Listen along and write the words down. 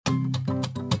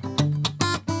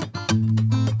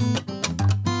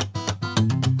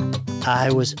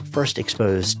I was first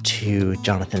exposed to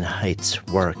Jonathan Haidt's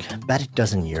work about a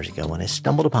dozen years ago when I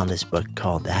stumbled upon this book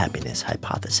called The Happiness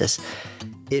Hypothesis.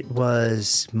 It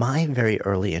was my very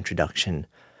early introduction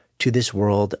to this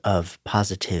world of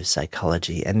positive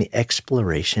psychology and the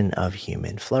exploration of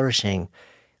human flourishing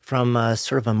from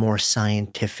sort of a more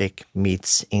scientific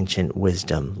meets ancient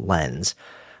wisdom lens.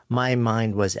 My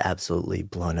mind was absolutely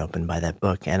blown open by that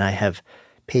book, and I have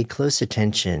paid close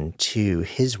attention to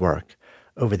his work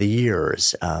over the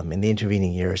years. In the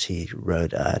intervening years, he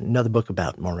wrote another book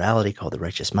about morality called The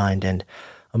Righteous Mind, and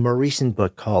a more recent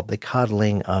book called The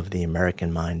Coddling of the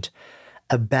American Mind,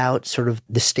 about sort of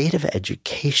the state of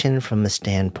education from the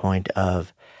standpoint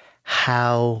of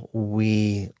how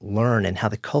we learn and how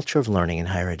the culture of learning in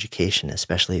higher education,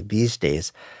 especially these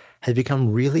days, has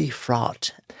become really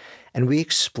fraught. And we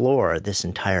explore this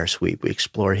entire sweep. We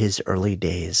explore his early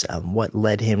days, what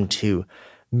led him to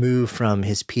move from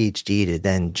his PhD to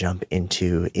then jump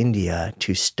into India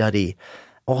to study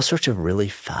all sorts of really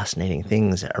fascinating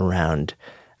things around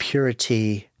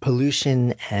purity,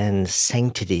 pollution, and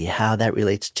sanctity, how that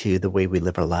relates to the way we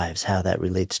live our lives, how that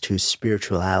relates to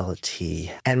spirituality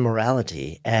and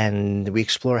morality. And we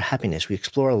explore happiness. We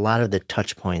explore a lot of the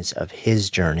touch points of his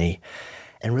journey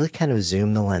and really kind of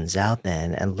zoom the lens out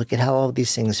then and look at how all of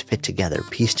these things fit together,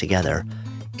 piece together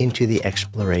into the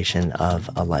exploration of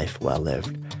a life well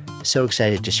lived. So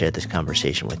excited to share this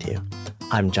conversation with you.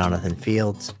 I'm Jonathan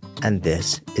Fields, and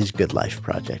this is Good Life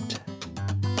Project.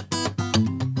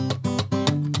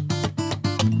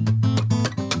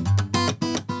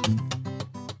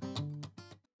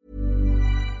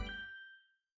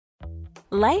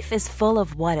 Life is full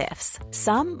of what-ifs.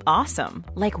 Some awesome,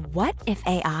 like what if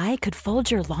AI could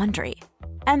fold your laundry?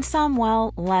 And some,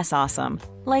 well, less awesome,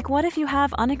 like what if you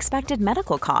have unexpected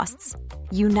medical costs?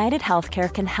 United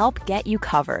Healthcare can help get you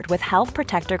covered with Health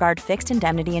Protector Guard fixed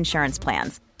indemnity insurance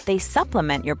plans. They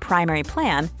supplement your primary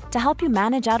plan to help you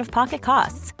manage out-of-pocket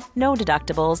costs. No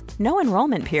deductibles, no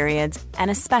enrollment periods, and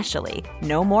especially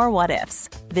no more what-ifs.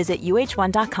 Visit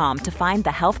uh1.com to find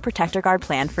the Health Protector Guard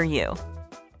plan for you.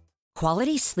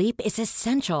 Quality sleep is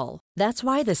essential. That's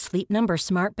why the Sleep Number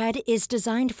Smart Bed is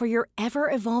designed for your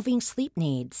ever-evolving sleep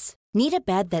needs. Need a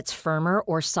bed that's firmer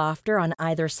or softer on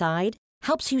either side?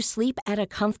 Helps you sleep at a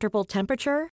comfortable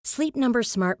temperature? Sleep Number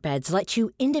Smart Beds let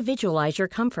you individualize your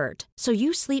comfort so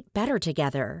you sleep better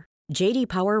together. J.D.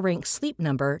 Power ranks Sleep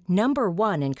Number number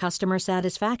 1 in customer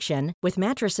satisfaction with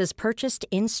mattresses purchased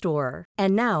in-store.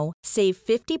 And now, save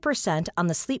 50% on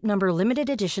the Sleep Number Limited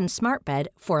Edition Smart Bed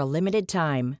for a limited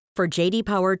time. For J.D.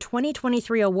 Power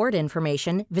 2023 award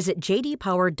information, visit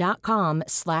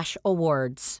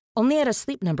jdpower.com/awards. Only at a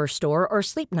Sleep Number store or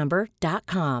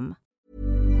sleepnumber.com.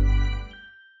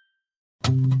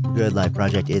 Good Life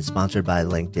Project is sponsored by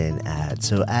LinkedIn Ads.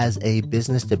 So as a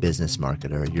business-to-business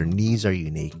marketer, your needs are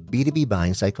unique. B2B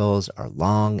buying cycles are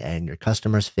long and your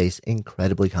customers face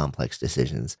incredibly complex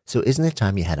decisions. So isn't it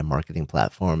time you had a marketing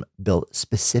platform built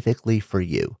specifically for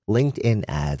you? LinkedIn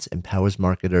Ads empowers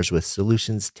marketers with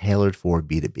solutions tailored for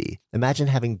B2B. Imagine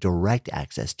having direct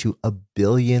access to 1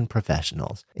 billion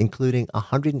professionals, including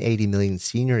 180 million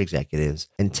senior executives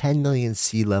and 10 million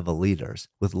C-level leaders.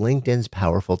 With LinkedIn's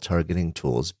powerful targeting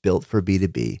tools built for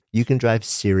B2B, you can drive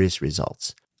serious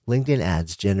results. LinkedIn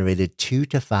Ads generated 2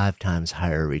 to 5 times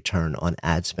higher return on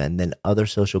ad spend than other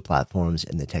social platforms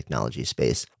in the technology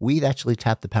space. We've actually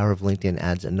tapped the power of LinkedIn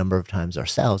Ads a number of times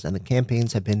ourselves, and the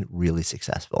campaigns have been really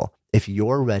successful. If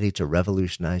you're ready to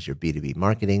revolutionize your B2B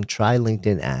marketing, try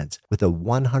LinkedIn Ads with a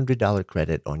 $100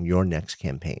 credit on your next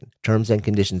campaign. Terms and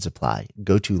conditions apply.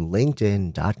 Go to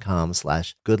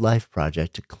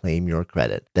linkedin.com/goodlifeproject to claim your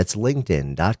credit. That's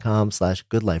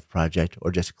linkedin.com/goodlifeproject, or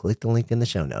just click the link in the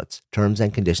show notes. Terms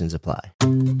and conditions apply.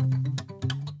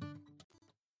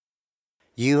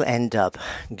 You end up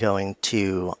going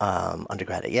to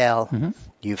undergrad at Yale. Mm-hmm.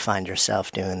 You find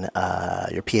yourself doing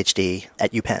your PhD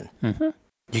at UPenn. Mm-hmm.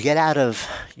 You get out of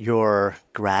your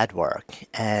grad work,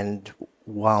 and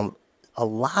while a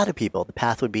lot of people, the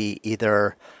path would be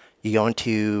either you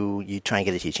try and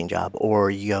get a teaching job, or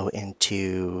you go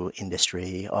into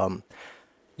industry.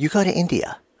 You go to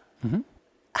India. Mm-hmm.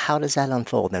 How does that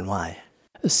unfold, and why?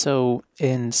 So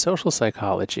in social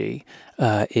psychology,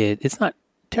 it's not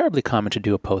terribly common to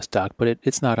do a postdoc, but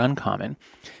it's not uncommon.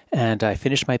 And I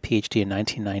finished my PhD in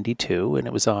 1992, and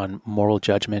it was on moral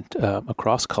judgment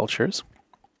across cultures.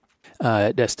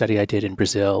 a study I did in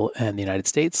Brazil and the United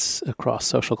States across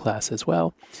social class as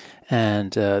well.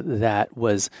 And that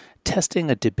was testing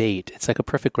a debate. It's like a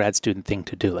perfect grad student thing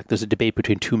to do. Like there's a debate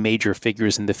between two major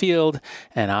figures in the field,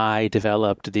 and I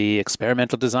developed the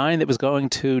experimental design that was going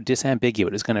to disambiguate.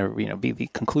 It was going to, be the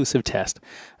conclusive test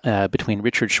between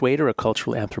Richard Schwader, a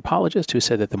cultural anthropologist, who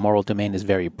said that the moral domain is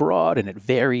very broad and it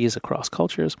varies across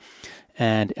cultures,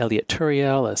 and Elliot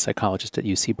Turiel, a psychologist at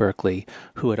UC Berkeley,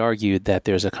 who had argued that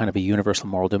there's a kind of a universal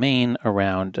moral domain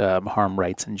around harm,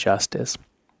 rights, and justice.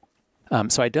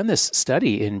 So I'd done this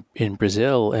study in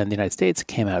Brazil and the United States. It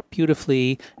came out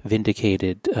beautifully,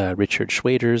 vindicated Richard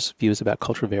Schwader's views about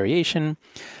cultural variation.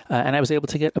 And I was able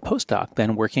to get a postdoc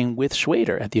then working with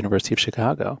Schwader at the University of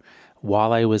Chicago.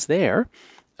 While I was there,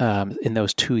 in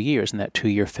those 2 years, in that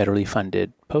 2-year federally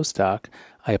funded postdoc,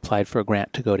 I applied for a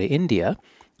grant to go to India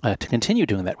to continue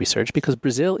doing that research, because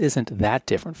Brazil isn't that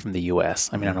different from the U.S.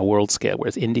 I mean, on a world scale,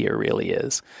 whereas India really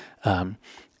is.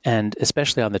 And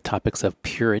especially on the topics of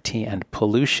purity and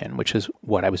pollution, which is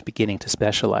what I was beginning to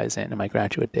specialize in my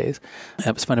graduate days.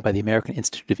 It was funded by the American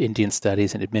Institute of Indian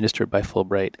Studies and administered by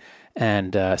Fulbright,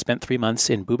 and spent 3 months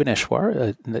in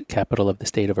Bhubaneswar, the capital of the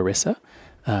state of Orissa,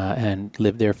 and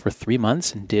lived there for 3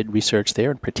 months and did research there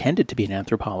and pretended to be an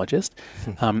anthropologist.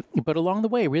 But along the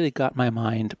way, really got my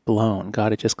mind blown,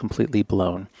 got it just completely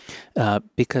blown.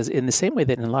 Because in the same way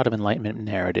that in a lot of Enlightenment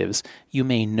narratives, you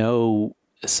may know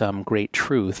some great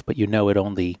truth, but you know it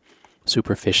only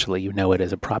superficially. You know it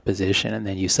as a proposition, and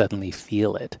then you suddenly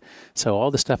feel it. So all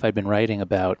the stuff I've been writing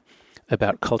about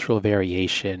cultural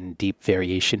variation, deep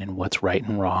variation in what's right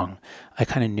and wrong, I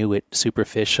kind of knew it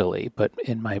superficially. But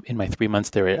in my 3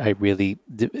 months there, I really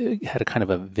had a kind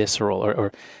of a visceral,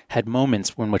 or had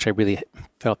moments in which I really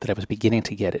felt that I was beginning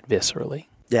to get it viscerally.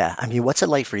 Yeah. I mean, what's it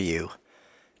like for you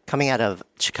coming out of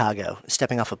Chicago,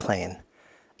 stepping off a plane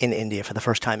in India for the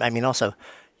first time? I mean, also,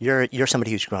 you're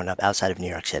somebody who's grown up outside of New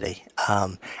York City,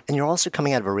 and you're also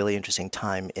coming out of a really interesting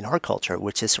time in our culture,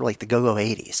 which is sort of like the go-go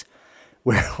 80s,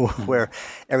 where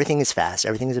everything is fast,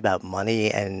 everything is about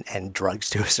money and drugs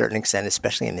to a certain extent,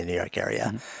 especially in the New York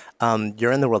area.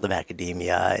 You're in the world of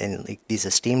academia and like these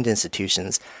esteemed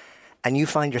institutions, and you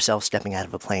find yourself stepping out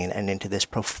of a plane and into this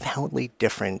profoundly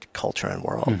different culture and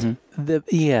world.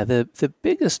 The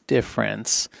biggest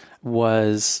difference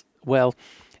was, well,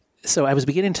 so I was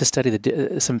beginning to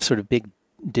study some sort of big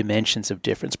dimensions of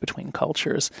difference between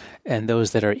cultures, and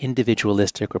those that are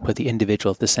individualistic or put the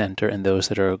individual at the center, and those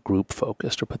that are group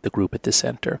focused or put the group at the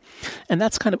center. And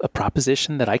that's kind of a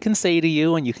proposition that I can say to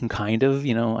you and you can kind of,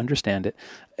 understand it.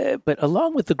 But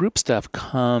along with the group stuff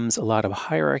comes a lot of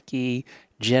hierarchy,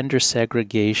 gender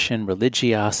segregation,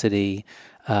 religiosity,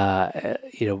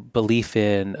 belief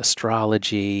in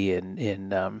astrology and in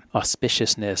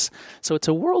auspiciousness. So it's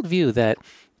a worldview that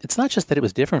it's not just that it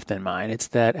was different than mine. It's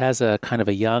that as a kind of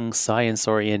a young,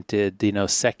 science-oriented,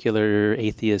 secular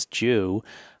atheist Jew,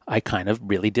 I kind of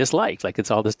really disliked. Like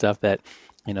it's all the stuff that,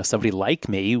 somebody like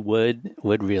me would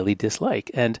really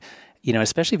dislike. And,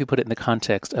 especially if you put it in the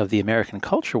context of the American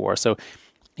culture war. So,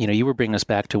 you were bringing us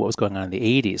back to what was going on in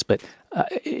the 80s, but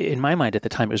in my mind at the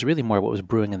time, it was really more what was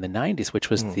brewing in the 90s,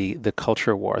 which was the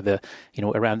culture war.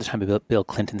 Around the time of Bill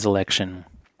Clinton's election,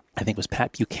 I think it was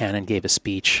Pat Buchanan gave a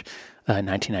speech in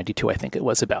 1992, I think it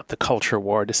was, about the culture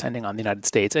war descending on the United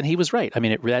States. And he was right. I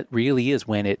mean, that really is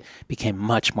when it became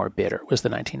much more bitter, was the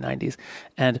 1990s.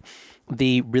 And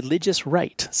the religious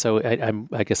right, so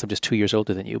I guess I'm just 2 years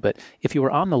older than you, but if you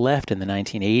were on the left in the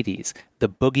 1980s, the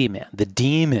boogeyman, the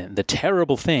demon, the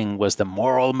terrible thing was the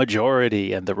moral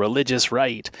majority and the religious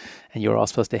right, and you were all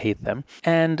supposed to hate them.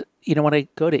 And, when I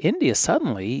go to India,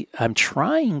 suddenly I'm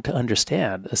trying to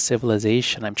understand a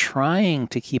civilization. I'm trying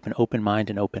to keep an open mind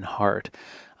and open heart.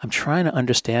 I'm trying to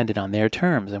understand it on their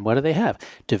terms. And what do they have?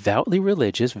 Devoutly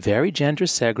religious, very gender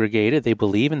segregated. They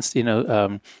believe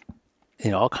in,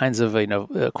 all kinds of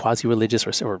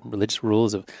quasi-religious or religious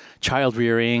rules of child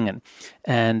rearing,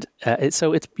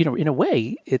 so it's in a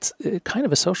way it's kind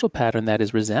of a social pattern that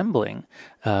is resembling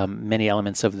many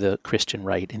elements of the Christian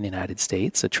right in the United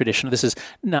States. A tradition. This is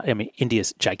not. I mean,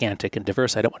 India's gigantic and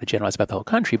diverse. I don't want to generalize about the whole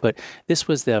country, but this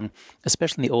was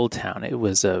especially in the Old Town. It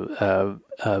was a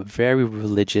very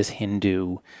religious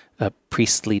Hindu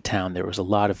priestly town. There was a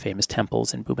lot of famous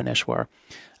temples in Bhubaneswar.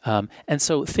 And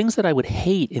so things that I would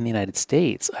hate in the United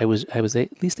States, I was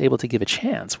at least able to give a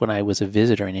chance when I was a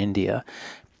visitor in India.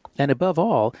 And above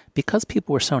all, because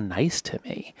people were so nice to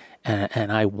me,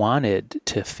 and I wanted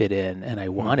to fit in, and I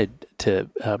wanted to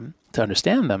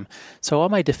understand them, so all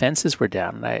my defenses were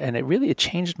down, and it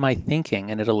changed my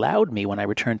thinking, and it allowed me, when I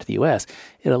returned to the U.S.,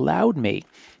 it allowed me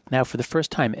Now, for the first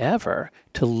time ever,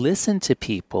 to listen to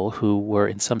people who were,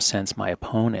 in some sense, my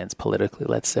opponents politically,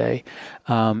 let's say,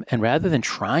 and rather than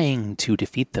trying to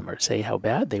defeat them or say how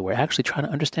bad they were, actually trying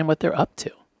to understand what they're up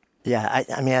to. Yeah,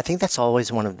 I mean, I think that's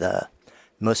always one of the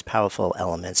most powerful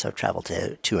elements of travel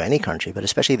to any country, but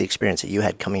especially the experience that you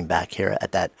had coming back here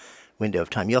at that window of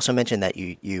time. You also mentioned that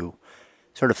you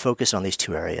sort of focus on these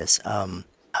two areas,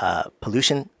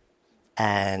 pollution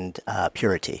and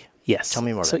purity. Yes. Tell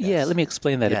me more about this. Yeah, let me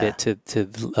explain that a bit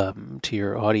to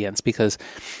your audience, because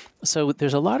so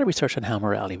there's a lot of research on how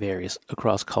morality varies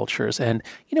across cultures. And,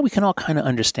 we can all kind of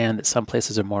understand that some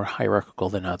places are more hierarchical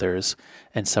than others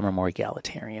and some are more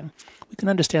egalitarian. We can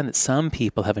understand that some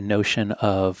people have a notion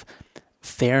of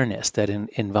fairness that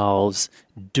involves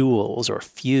duels or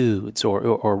feuds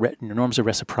or norms of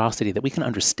reciprocity that we can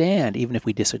understand even if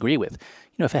we disagree with.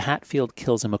 If a Hatfield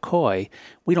kills a McCoy,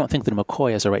 we don't think that a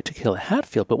McCoy has a right to kill a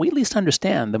Hatfield, but we at least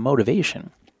understand the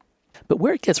motivation. But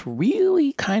where it gets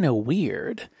really kind of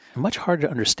weird, much harder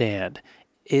to understand,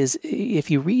 is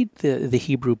if you read the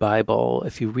Hebrew Bible,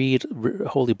 if you read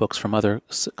holy books from other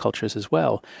cultures as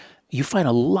well, you find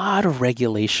a lot of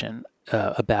regulation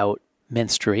about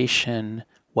menstruation,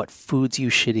 what foods you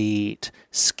should eat,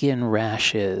 skin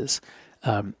rashes.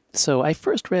 So I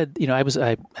first read,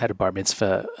 I had a bar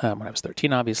mitzvah when I was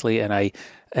 13, obviously, and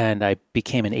I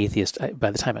became an atheist.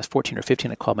 By the time I was 14 or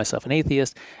 15, I called myself an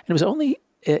atheist. And it was only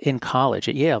in college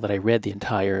at Yale that I read the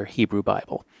entire Hebrew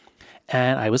Bible.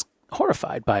 And I was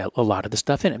horrified by a lot of the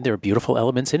stuff in it. There are beautiful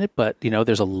elements in it, but,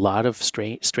 there's a lot of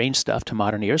strange stuff to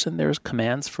modern ears, and there's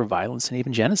commands for violence and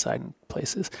even genocide in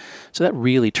places. So that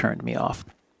really turned me off.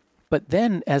 But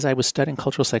then as I was studying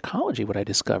cultural psychology, what I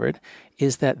discovered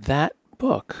is that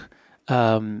book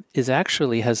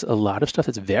has a lot of stuff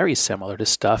that's very similar to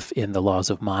stuff in the laws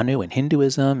of Manu in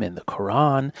Hinduism, in the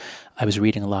Quran. I was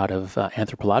reading a lot of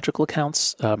anthropological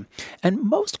accounts, and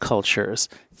most cultures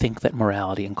think that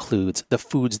morality includes the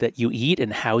foods that you eat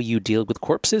and how you deal with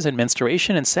corpses and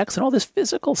menstruation and sex and all this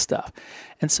physical stuff.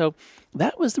 And so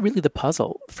that was really the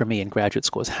puzzle for me in graduate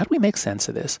school, is how do we make sense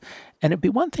of this? And it'd be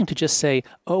one thing to just say,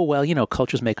 oh, well,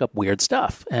 cultures make up weird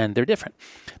stuff and they're different.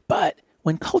 But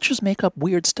when cultures make up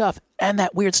weird stuff, and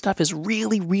that weird stuff is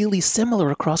really, really similar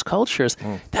across cultures,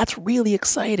 that's really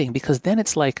exciting, because then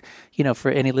it's like, for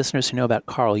any listeners who know about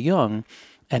Carl Jung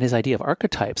and his idea of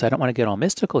archetypes, I don't want to get all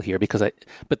mystical here,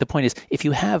 but the point is, if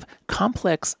you have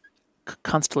complex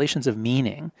constellations of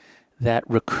meaning that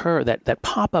recur, that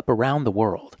pop up around the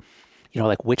world,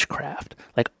 like witchcraft,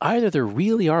 like either there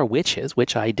really are witches,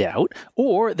 which I doubt,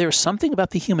 or there's something about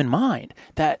the human mind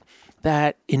that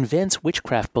invents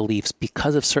witchcraft beliefs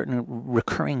because of certain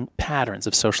recurring patterns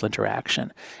of social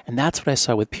interaction. And that's what I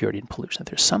saw with purity and pollution.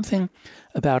 There's something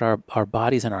about our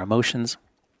bodies and our emotions,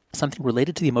 something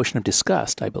related to the emotion of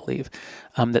disgust, I believe,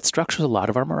 that structures a lot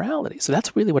of our morality. So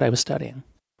that's really what I was studying.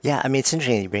 Yeah, I mean, it's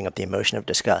interesting you bring up the emotion of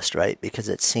disgust, right? Because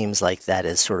it seems like that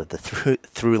is sort of the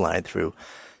through line through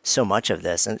so much of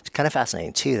this. And it's kind of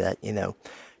fascinating, too, that,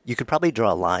 you could probably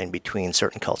draw a line between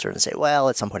certain cultures and say, well,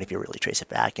 at some point, if you really trace it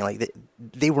back,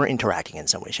 they were interacting in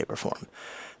some way, shape, or form.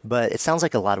 But it sounds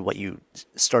like a lot of what you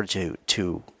started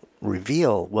to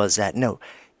reveal was that, no,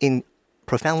 in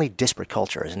profoundly disparate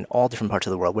cultures in all different parts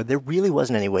of the world, where there really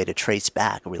wasn't any way to trace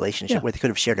back a relationship where they could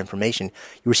have shared information,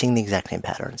 you were seeing the exact same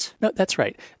patterns. No, that's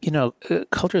right.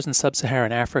 Cultures in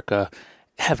sub-Saharan Africa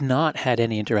have not had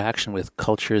any interaction with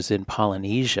cultures in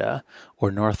Polynesia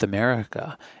or North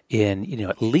America in,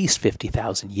 at least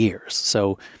 50,000 years.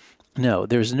 So no,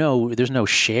 there's no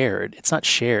shared, it's not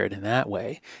shared in that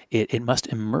way. It must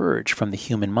emerge from the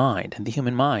human mind. And the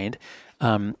human mind,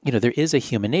 there is a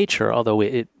human nature,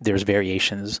 although there's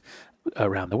variations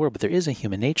around the world, but there is a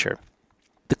human nature.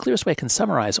 The clearest way I can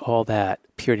summarize all that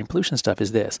purity and pollution stuff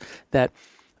is this, that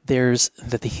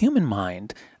the human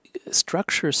mind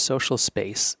structures social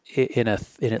space in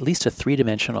at least a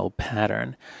three-dimensional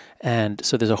pattern. And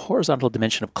so there's a horizontal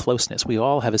dimension of closeness. We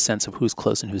all have a sense of who's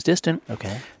close and who's distant.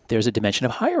 Okay. There's a dimension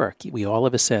of hierarchy. We all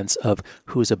have a sense of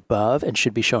who's above and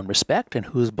should be shown respect and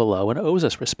who's below and owes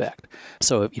us respect.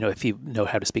 So, if you know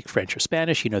how to speak French or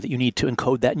Spanish, you know that you need to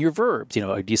encode that in your verbs.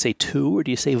 Do you say tu or do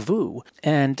you say vous?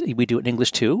 And we do it in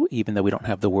English too, even though we don't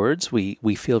have the words. We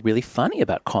feel really funny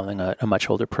about calling a much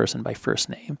older person by first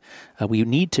name. We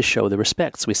need to show the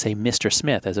respect. So we say Mr.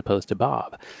 Smith as opposed to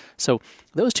Bob. So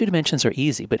those two dimensions are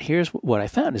easy, but here's what I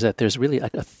found is that there's really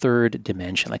like a third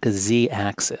dimension, like a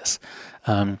z-axis,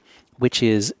 which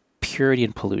is purity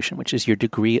and pollution, which is your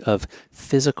degree of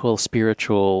physical,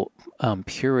 spiritual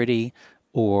purity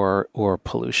or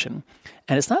pollution.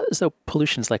 And it's not as though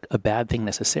pollution is like a bad thing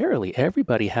necessarily.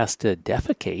 Everybody has to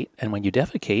defecate, and when you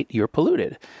defecate, you're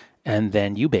polluted. and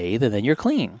then you bathe, and then you're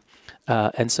clean.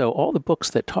 And so all the books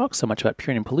that talk so much about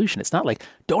purity and pollution, it's not like,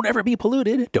 don't ever be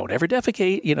polluted, don't ever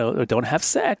defecate, don't have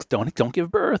sex, don't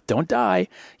give birth, don't die.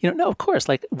 No, of course,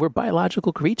 like we're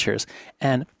biological creatures.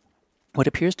 And what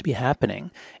appears to be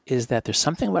happening is that there's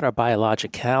something about our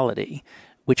biologicality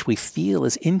which we feel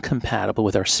is incompatible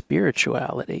with our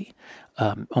spirituality.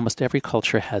 Almost every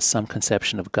culture has some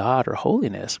conception of God or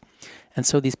holiness. And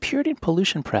so these purity and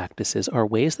pollution practices are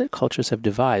ways that cultures have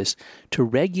devised to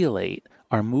regulate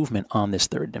our movement on this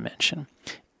third dimension.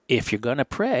 If you're going to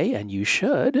pray, and you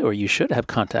should have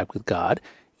contact with God,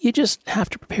 you just have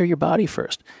to prepare your body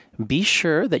first. Be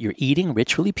sure that you're eating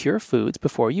ritually pure foods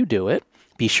before you do it.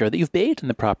 Be sure that you've bathed in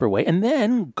the proper way, and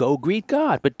then go greet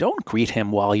God. But don't greet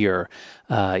him while you're,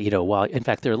 in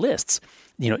fact, there are lists.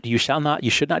 You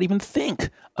should not even think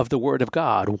of the word of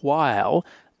God while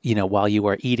you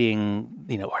are eating,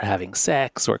 or having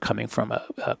sex or coming from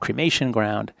a cremation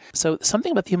ground. So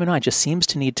something about the human mind just seems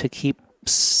to need to keep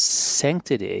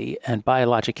sanctity and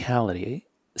biologicality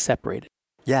separated.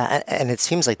 Yeah, and it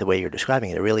seems like the way you're describing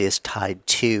it really is tied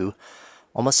to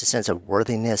almost a sense of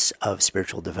worthiness of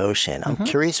spiritual devotion. I'm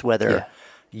curious whether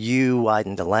you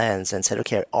widened the lens and said,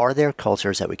 okay, are there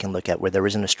cultures that we can look at where there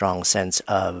isn't a strong sense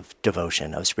of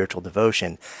devotion, of spiritual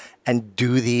devotion, and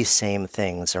do these same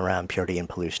things around purity and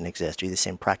pollution exist? Do these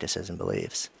same practices and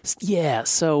beliefs? Yeah,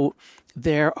 so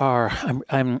there are,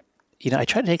 I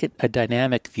try to take a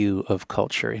dynamic view of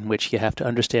culture in which you have to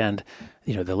understand,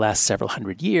 the last several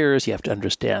hundred years, you have to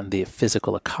understand the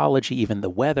physical ecology, even the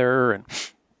weather, and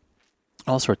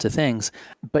all sorts of things,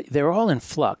 but they're all in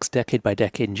flux decade by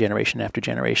decade and generation after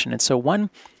generation. And so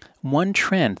one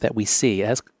trend that we see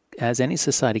as any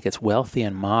society gets wealthy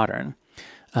and modern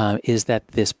is that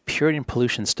this purity and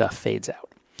pollution stuff fades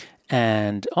out.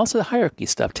 And also the hierarchy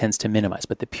stuff tends to minimize,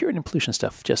 but the purity and pollution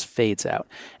stuff just fades out.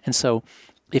 And so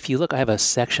if you look, I have a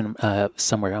section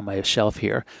somewhere on my shelf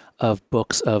here of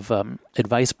books of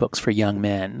advice books for young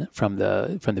men from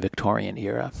the Victorian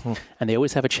era, and they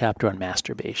always have a chapter on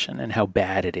masturbation and how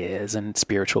bad it is, and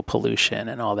spiritual pollution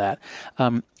and all that.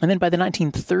 And then by the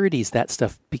 1930s, that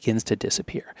stuff begins to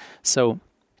disappear. So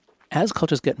as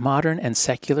cultures get modern and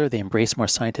secular, they embrace more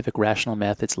scientific, rational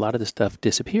methods. A lot of this stuff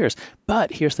disappears.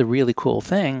 But here's the really cool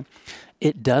thing: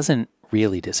 it doesn't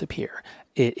really disappear.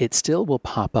 It still will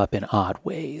pop up in odd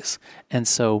ways. And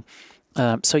so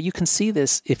you can see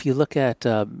this if you look at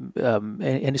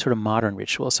any sort of modern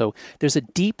ritual. So there's a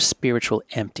deep spiritual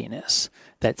emptiness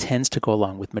that tends to go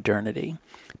along with modernity.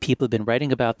 People have been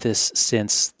writing about this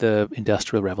since the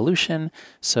Industrial Revolution.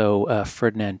 So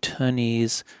Ferdinand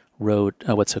Tönnies wrote,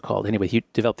 what's it called? Anyway, he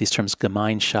developed these terms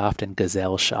Gemeinschaft and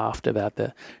Gesellschaft about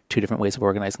the two different ways of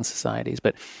organizing societies.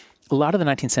 But a lot of the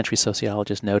 19th century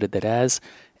sociologists noted that as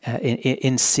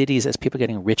in cities, as people are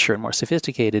getting richer and more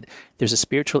sophisticated, there's a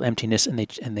spiritual emptiness, and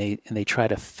they try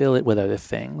to fill it with other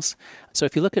things. So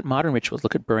if you look at modern rituals,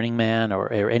 look at Burning Man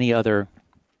or any other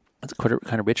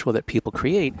kind of ritual that people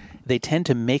create, they tend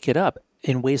to make it up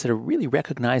in ways that are really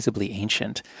recognizably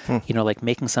ancient, like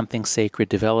making something sacred,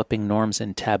 developing norms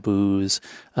and taboos,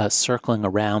 circling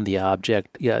around the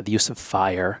object, the use of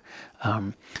fire.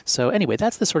 So anyway,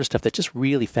 that's the sort of stuff that just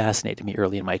really fascinated me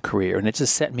early in my career, and it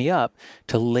just set me up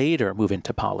to later move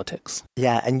into politics.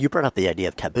 Yeah, and you brought up the idea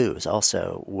of taboos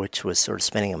also, which was sort of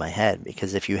spinning in my head,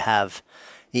 because if you have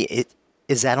it,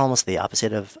 is that almost the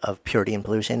opposite of purity and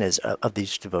pollution, is of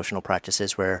these devotional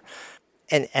practices where,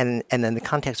 and then the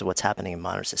context of what's happening in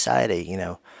modern society,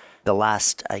 the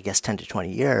last, I guess, 10 to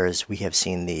 20 years, we have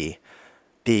seen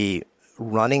the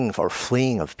running or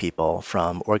fleeing of people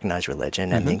from organized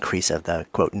religion and the increase of the,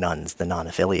 quote, nuns, the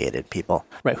non-affiliated people.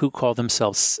 Right, who call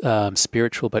themselves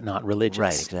spiritual but not religious.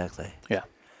 Right, exactly. Yeah.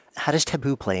 How does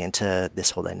taboo play into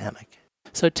this whole dynamic?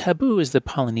 So taboo is the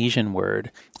Polynesian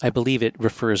word. I believe it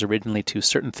refers originally to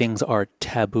certain things are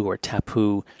taboo or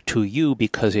tapu to you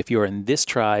because if you're in this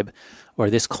tribe or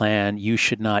this clan, you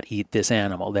should not eat this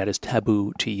animal. That is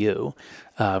taboo to you.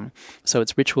 So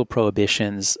it's ritual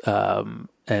prohibitions,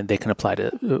 and they can apply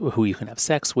to who you can have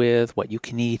sex with, what you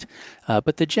can eat.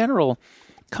 But the general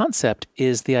concept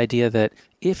is the idea that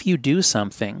if you do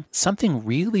something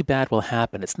really bad will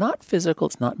happen. It's not physical,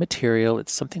 it's not material,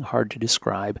 it's something hard to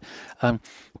describe. But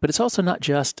it's also not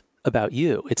just about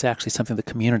you. It's actually something the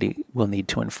community will need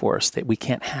to enforce, that we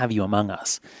can't have you among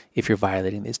us if you're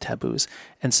violating these taboos.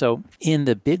 And so in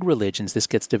the big religions, this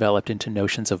gets developed into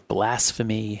notions of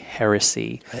blasphemy,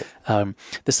 heresy. Right.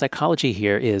 The psychology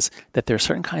here is that there are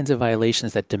certain kinds of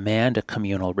violations that demand a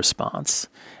communal response.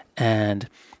 And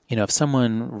if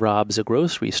someone robs a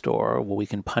grocery store, well, we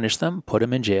can punish them, put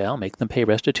them in jail, make them pay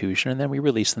restitution, and then we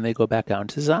release them. They go back out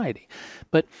into society.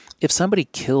 But if somebody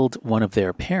killed one of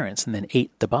their parents and then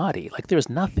ate the body, like there's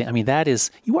nothing. I mean,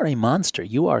 you are a monster.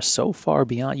 You are so far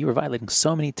beyond. You are violating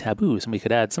so many taboos, and we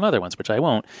could add some other ones, which I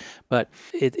won't. But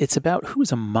it's about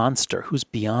who's a monster, who's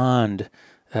beyond,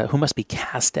 who must be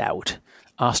cast out,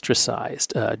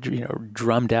 ostracized,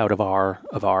 drummed out of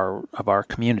our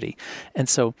community. And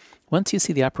so once you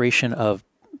see the operation of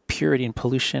purity and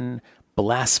pollution,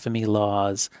 blasphemy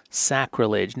laws,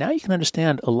 sacrilege, now you can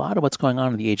understand a lot of what's going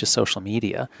on in the age of social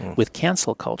media with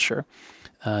cancel culture.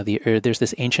 There's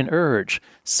this ancient urge.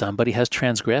 Somebody has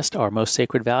transgressed our most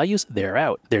sacred values. They're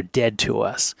out. They're dead to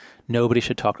us. Nobody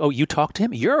should talk. Oh, you talk to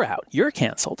him? You're out. You're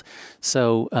canceled.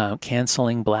 So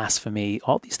canceling, blasphemy,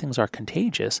 all these things are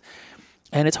contagious.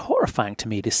 And it's horrifying to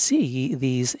me to see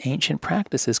these ancient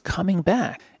practices coming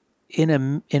back. In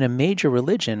a major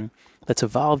religion that's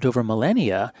evolved over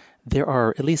millennia, there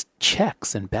are at least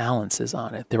checks and balances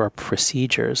on it. There are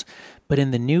procedures. But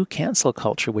in the new cancel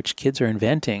culture, which kids are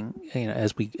inventing,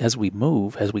 as we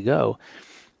go,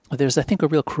 there's, I think, a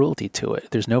real cruelty to it.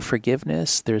 There's no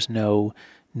forgiveness. There's no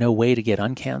way to get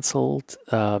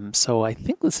uncanceled. So I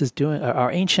think this is doing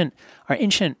our ancient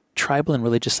tribal and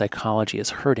religious psychology is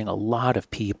hurting a lot of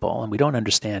people, and we don't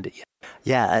understand it yet.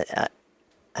 Yeah.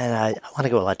 And I want to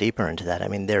go a lot deeper into that. I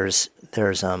mean, there's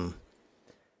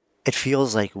it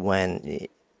feels like when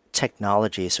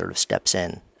technology sort of steps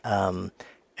in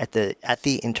at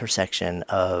the intersection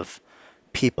of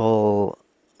people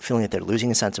feeling that they're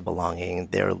losing a sense of belonging,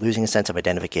 they're losing a sense of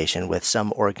identification with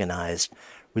some organized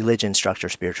religion, structure,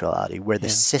 spirituality, where the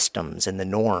systems and the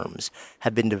norms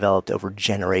have been developed over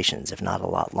generations, if not a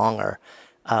lot longer,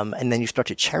 and then you start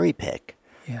to cherry pick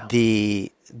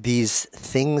these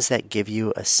things that give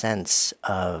you a sense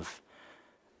of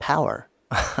power,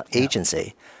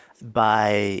 agency,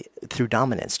 through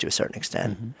dominance to a certain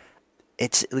extent.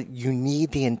 Mm-hmm. You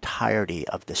need the entirety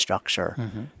of the structure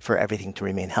for everything to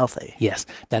remain healthy. Yes,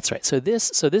 that's right. So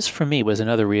this for me was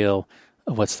another real,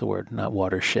 what's the word? Not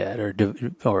watershed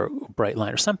or bright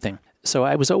line or something. So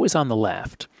I was always on the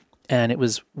left. And it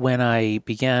was when I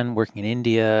began working in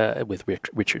India with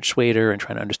Richard Schwader and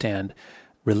trying to understand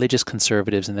religious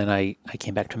conservatives, and then I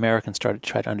came back to America and started to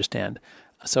try to understand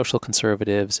social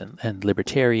conservatives and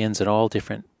libertarians and all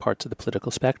different parts of the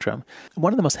political spectrum.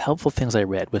 One of the most helpful things I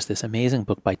read was this amazing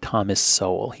book by Thomas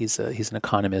Sowell. He's an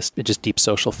economist, just deep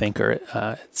social thinker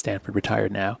at Stanford,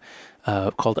 retired now,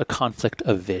 called A Conflict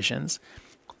of Visions.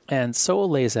 And Sowell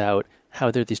lays out how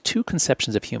there are these two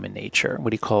conceptions of human nature,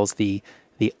 what he calls the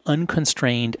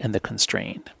unconstrained and the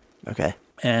constrained. Okay.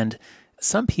 And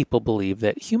some people believe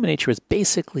that human nature is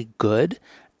basically good,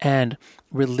 and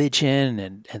religion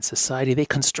and society, they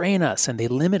constrain us and they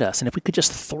limit us. And if we could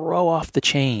just throw off the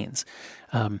chains,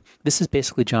 this is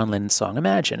basically John Lennon's song,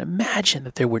 Imagine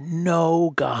that there were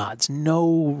no gods,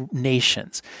 no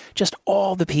nations, just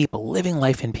all the people living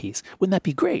life in peace. Wouldn't that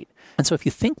be great? And so if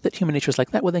you think that human nature is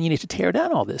like that, well, then you need to tear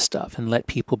down all this stuff and let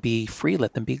people be free,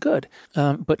 let them be good.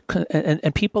 But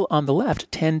people on the left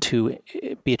tend to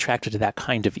be attracted to that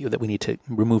kind of view, that we need to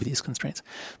remove these constraints.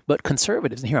 But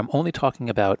conservatives, and here I'm only talking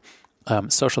about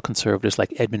social conservatives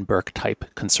like Edmund Burke type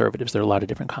conservatives. There are a lot of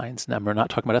different kinds. Now, we're not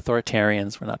talking about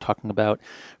authoritarians. We're not talking about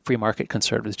free market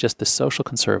conservatives, just the social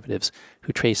conservatives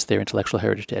who trace their intellectual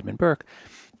heritage to Edmund Burke.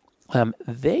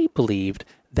 They believed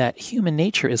that human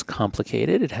nature is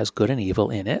complicated. It has good and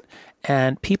evil in it.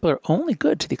 And people are only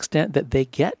good to the extent that they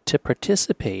get to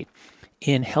participate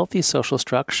in healthy social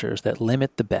structures that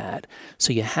limit the bad.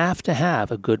 So you have to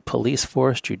have a good police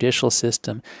force, judicial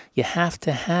system. You have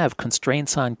to have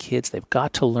constraints on kids. They've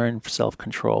got to learn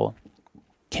self-control.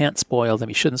 Can't spoil them.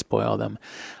 You shouldn't spoil them.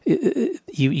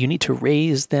 You need to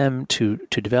raise them to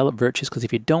develop virtues, because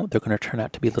if you don't, they're going to turn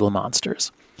out to be little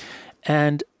monsters.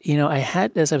 And,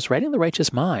 as I was writing The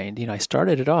Righteous Mind, I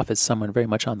started it off as someone very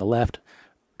much on the left,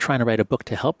 trying to write a book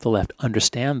to help the left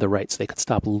understand the right so they could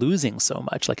stop losing so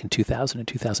much, like in 2000 and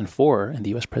 2004 in the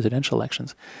U.S. presidential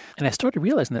elections. And I started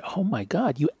realizing that, oh my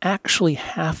God, you actually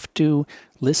have to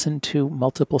listen to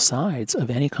multiple sides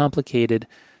of any complicated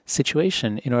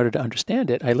situation in order to understand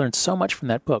it. I learned so much from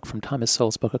that book, from Thomas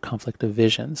Sowell's book, A Conflict of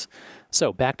Visions.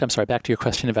 So back to your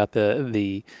question about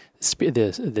the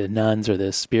nuns or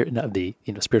the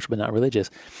spiritual but not religious.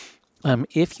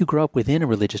 If you grow up within a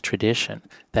religious tradition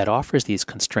that offers these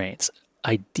constraints,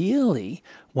 ideally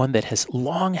one that has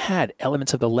long had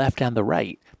elements of the left and the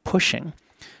right pushing,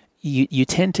 you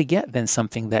tend to get then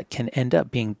something that can end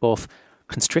up being both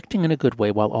constricting in a good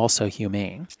way while also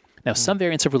humane. Now, some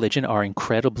variants of religion are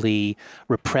incredibly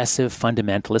repressive,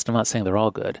 fundamentalist. I'm not saying they're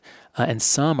all good. And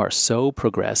some are so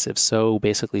progressive, so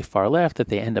basically far left that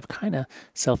they end up kind of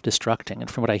self-destructing. And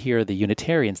from what I hear, the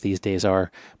Unitarians these days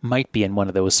might be in one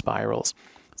of those spirals.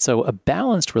 So a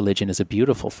balanced religion is a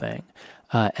beautiful thing.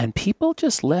 And people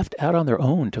just left out on their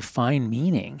own to find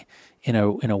meaning in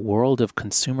a world of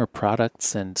consumer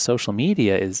products and social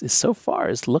media is so far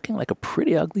is looking like a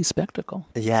pretty ugly spectacle.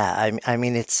 Yeah, I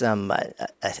mean, it's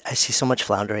I see so much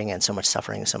floundering and so much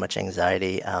suffering, so much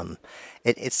anxiety.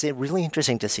 It's really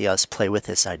interesting to see us play with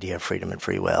this idea of freedom and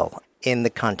free will in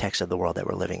the context of the world that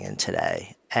we're living in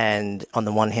today. And on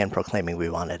the one hand, proclaiming we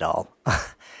want it all,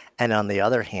 and on the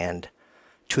other hand,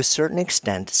 to a certain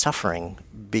extent, suffering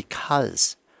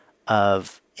because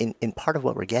of in part of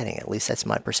what we're getting. At least that's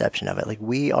my perception of it. Like,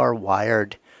 we are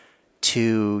wired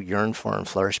to yearn for and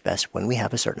flourish best when we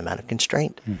have a certain amount of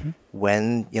constraint.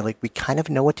 When we kind of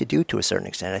know what to do to a certain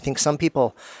extent. I think some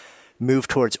people move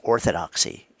towards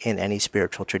orthodoxy in any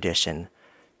spiritual tradition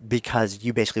because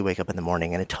you basically wake up in the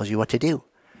morning and it tells you what to do.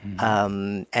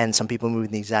 And some people move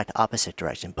in the exact opposite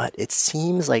direction. But it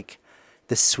seems like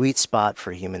the sweet spot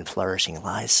for human flourishing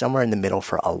lies somewhere in the middle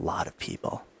for a lot of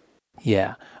people.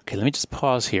 Yeah. Okay, let me just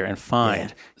pause here and find.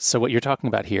 Yeah. So what you're talking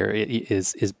about here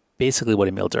is basically what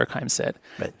Emil Durkheim said.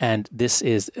 Right. And this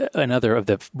is another of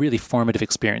the really formative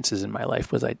experiences in my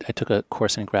life. Was I took a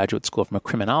course in graduate school from a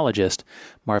criminologist,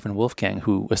 Marvin Wolfgang,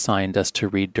 who assigned us to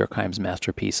read Durkheim's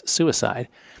masterpiece, Suicide.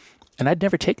 And I'd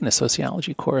never taken a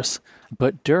sociology course,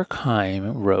 but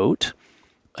Durkheim wrote,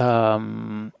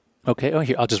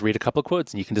 here, I'll just read a couple of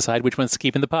quotes and you can decide which ones to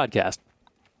keep in the podcast.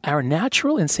 Our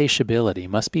natural insatiability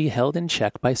must be held in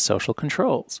check by social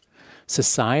controls.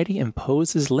 Society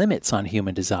imposes limits on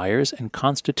human desires and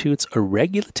constitutes a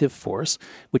regulative force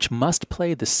which must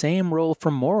play the same role for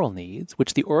moral needs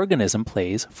which the organism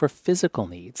plays for physical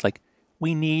needs. Like,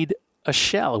 we need a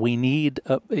shell, we need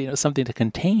something to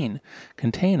contain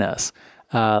us.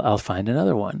 I'll find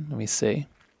another one. Let me see.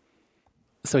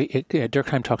 So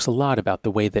Durkheim talks a lot about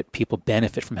the way that people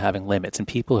benefit from having limits, and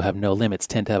people who have no limits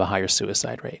tend to have a higher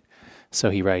suicide rate. So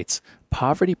he writes,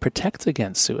 poverty protects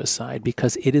against suicide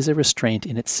because it is a restraint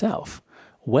in itself.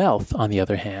 Wealth, on the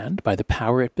other hand, by the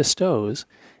power it bestows,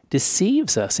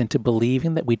 deceives us into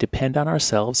believing that we depend on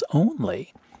ourselves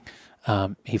only.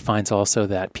 He finds also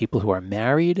that people who are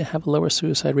married have a lower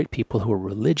suicide rate, people who are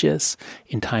religious,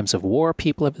 in times of war,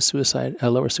 people have a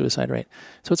lower suicide rate.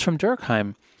 So it's from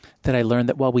Durkheim that I learned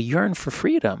that while we yearn for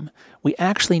freedom, we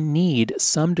actually need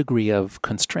some degree of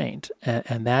constraint.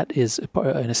 And that is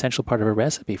an essential part of a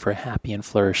recipe for a happy and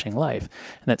flourishing life.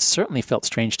 And that certainly felt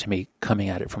strange to me coming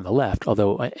at it from the left,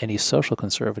 although any social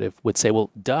conservative would say, well,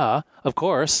 duh, of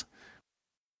course.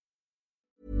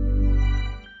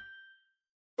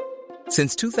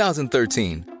 Since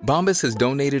 2013, Bombas has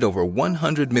donated over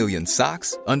 100 million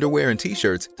socks, underwear, and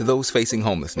T-shirts to those facing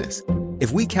homelessness.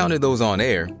 If we counted those on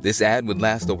air, this ad would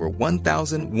last over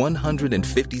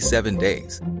 1,157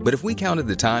 days. But if we counted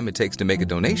the time it takes to make a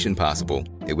donation possible,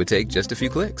 it would take just a few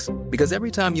clicks. Because every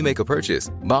time you make a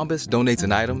purchase, Bombas donates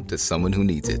an item to someone who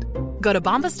needs it. Go to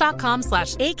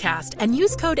bombas.com/ACAST and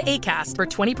use code ACAST for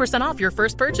 20% off your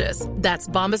first purchase. That's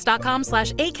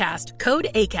bombas.com/ACAST, code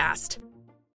ACAST.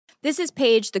 This is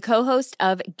Paige, the co-host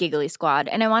of Giggly Squad,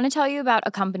 and I want to tell you about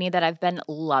a company that I've been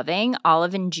loving,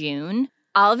 Olive & June.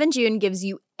 Olive & June gives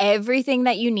you everything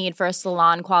that you need for a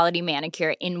salon-quality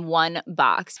manicure in one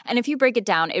box. And if you break it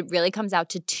down, it really comes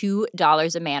out to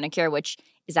 $2 a manicure, which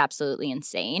is absolutely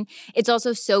insane. It's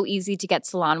also so easy to get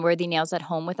salon-worthy nails at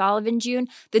home with Olive & June.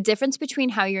 The difference between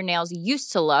how your nails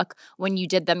used to look when you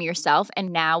did them yourself and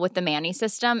now with the Mani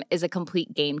system is a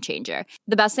complete game changer.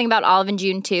 The best thing about Olive &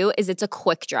 June, too, is it's a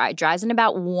quick dry. Dries in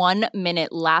about 1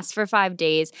 minute, lasts for 5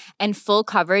 days, and full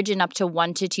coverage in up to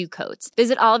 1 to 2 coats.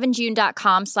 Visit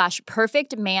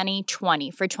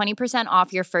oliveandjune.com/perfectmani20 for 20%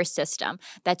 off your first system.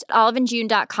 That's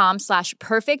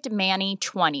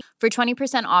oliveandjune.com/perfectmani20 for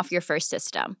 20% off your first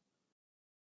system.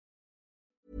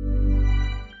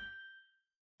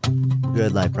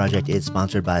 Good Life Project is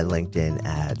sponsored by LinkedIn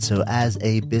Ads. So as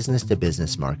a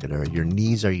business-to-business marketer, your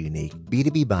needs are unique.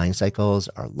 B2B buying cycles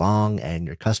are long and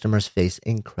your customers face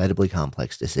incredibly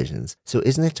complex decisions. So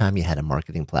isn't it time you had a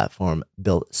marketing platform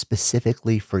built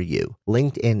specifically for you?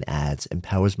 LinkedIn Ads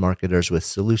empowers marketers with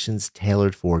solutions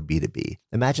tailored for B2B.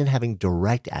 Imagine having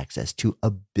direct access to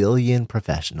 1 billion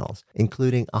professionals,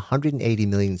 including 180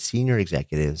 million senior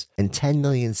executives and 10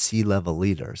 million C-level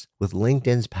leaders. With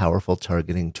LinkedIn's powerful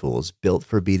targeting tools built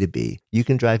for B2B, you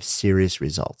can drive serious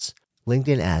results.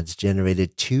 LinkedIn ads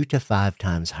generated 2 to 5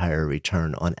 times higher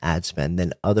return on ad spend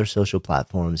than other social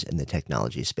platforms in the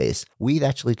technology space. We've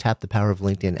actually tapped the power of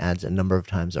LinkedIn ads a number of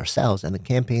times ourselves, and the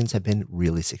campaigns have been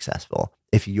really successful.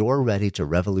 If you're ready to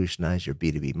revolutionize your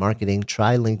B2B marketing,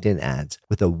 try LinkedIn ads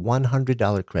with a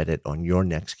 $100 credit on your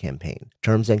next campaign.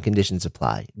 Terms and conditions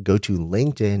apply. Go to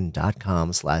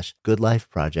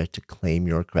linkedin.com/goodlifeproject to claim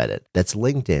your credit. That's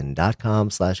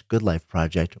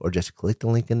linkedin.com/goodlifeproject, or just click the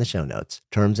link in the show notes.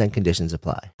 Terms and conditions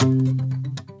apply.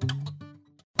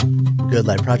 Good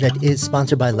Life Project is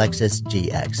sponsored by Lexus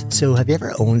GX. So have you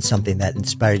ever owned something that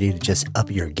inspired you to just up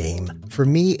your game? For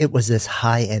me, it was this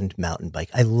high-end mountain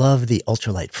bike. I love the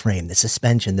ultralight frame, the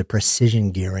suspension, the precision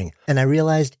gearing, and I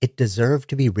realized it deserved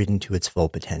to be ridden to its full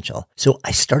potential. So I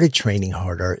started training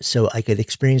harder so I could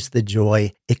experience the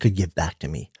joy it could give back to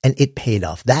me. And it paid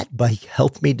off. That bike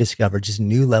helped me discover just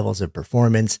new levels of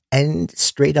performance and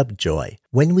straight up joy.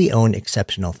 When we own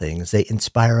exceptional things, they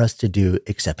inspire us to do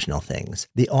exceptional things.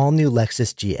 The all-new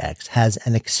Lexus GX has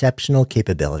an exceptional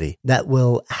capability that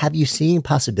will have you seeing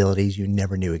possibilities you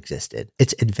never knew existed.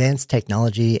 Its advanced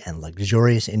technology and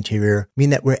luxurious interior mean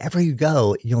that wherever you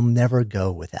go, you'll never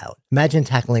go without. Imagine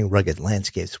tackling rugged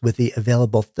landscapes with the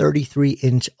available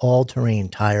 33-inch all-terrain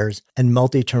tires and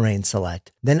multi-terrain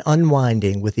select, then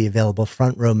unwinding with the available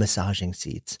front-row massaging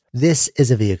seats. This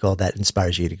is a vehicle that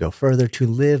inspires you to go further, to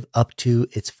live up to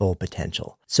its full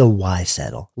potential. So why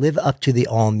settle? Live up to the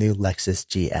all-new Lexus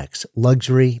GX.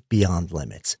 Luxury beyond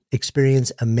limits.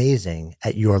 Experience amazing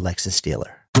at your Lexus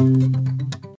dealer.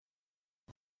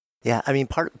 Yeah, I mean,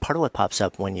 part of what pops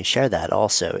up when you share that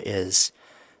also is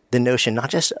the notion not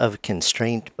just of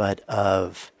constraint, but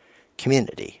of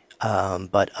community,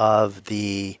 but of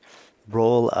the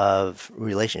role of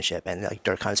relationship. And like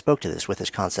Dirk kind of spoke to this with this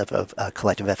concept of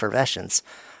collective effervescence.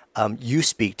 You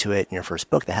speak to it in your first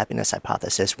book, The Happiness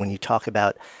Hypothesis, when you talk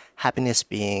about happiness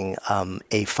being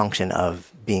a function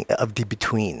of the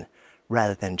between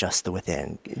rather than just the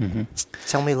within. Mm-hmm.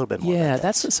 Tell me a little bit more about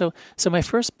that. So my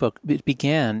first book, it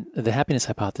began, The Happiness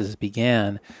Hypothesis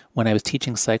began when I was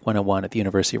teaching Psych 101 at the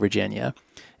University of Virginia.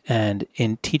 And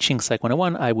in teaching Psych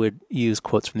 101, I would use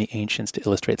quotes from the ancients to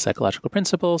illustrate psychological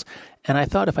principles. And I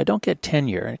thought if I don't get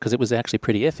tenure, because it was actually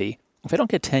pretty iffy, if I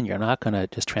don't get tenure, I'm not going to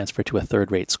just transfer to a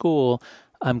third-rate school.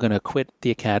 I'm going to quit the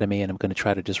academy and I'm going to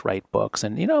try to just write books.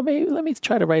 And, maybe let me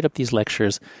try to write up these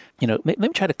lectures. Let me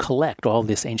try to collect all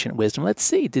this ancient wisdom. Let's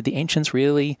see, did the ancients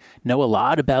really know a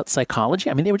lot about psychology?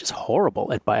 I mean, they were just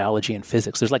horrible at biology and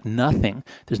physics. There's nothing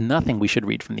we should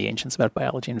read from the ancients about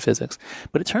biology and physics.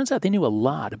 But it turns out they knew a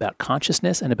lot about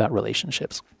consciousness and about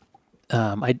relationships.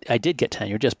 I did get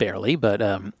tenure, just barely, but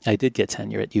I did get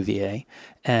tenure at UVA,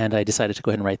 and I decided to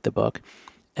go ahead and write the book.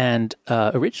 And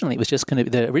originally, it was just going to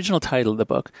be, the original title of the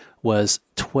book was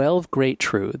 12 Great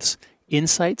Truths,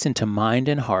 Insights into Mind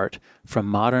and Heart from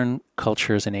Modern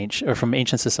Cultures and from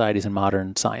Ancient Societies and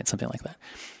Modern Science, something like that.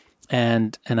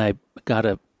 And I got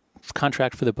a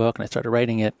contract for the book, and I started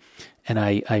writing it, and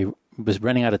I was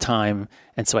running out of time,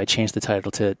 and so I changed the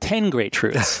title to 10 Great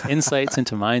Truths, Insights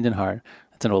into Mind and Heart.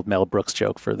 It's an old Mel Brooks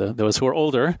joke for those who are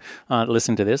older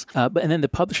listening to this. And then the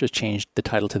publishers changed the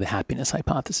title to The Happiness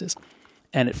Hypothesis.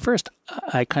 And at first,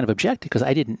 I kind of objected because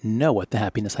I didn't know what the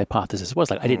happiness hypothesis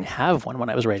was. I didn't have one when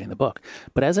I was writing the book.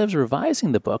 But as I was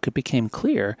revising the book, it became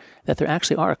clear that there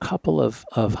actually are a couple of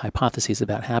hypotheses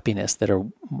about happiness that are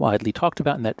widely talked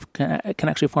about and that can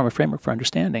actually form a framework for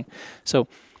understanding. So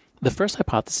the first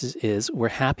hypothesis is we're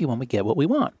happy when we get what we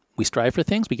want. We strive for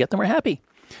things, we get them, we're happy.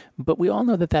 But we all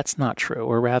know that that's not true,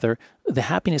 or rather, the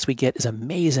happiness we get is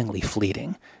amazingly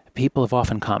fleeting. People have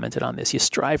often commented on this. You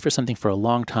strive for something for a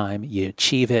long time, you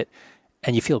achieve it,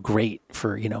 and you feel great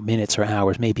for, minutes or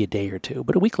hours, maybe a day or two.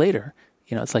 But a week later,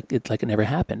 it's like it never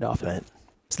happened often. Right.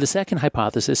 So the second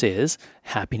hypothesis is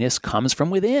happiness comes from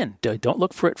within. Don't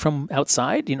look for it from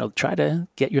outside. Try to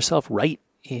get yourself right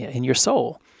in your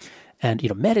soul. And,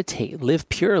 meditate, live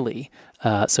purely.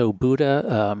 So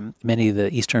Buddha, many of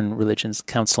the Eastern religions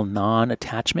counsel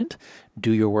non-attachment.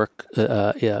 Do your work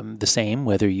the same,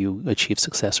 whether you achieve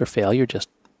success or failure, just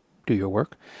do your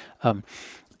work.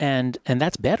 And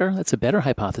that's better. That's a better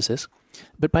hypothesis.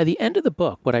 But by the end of the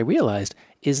book, what I realized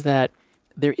is that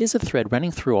there is a thread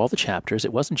running through all the chapters.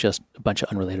 It wasn't just a bunch of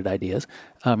unrelated ideas.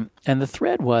 And the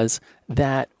thread was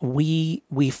that we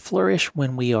flourish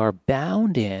when we are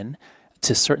bound in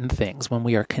to certain things, when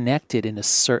we are connected in a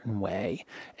certain way.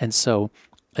 And so,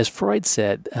 as Freud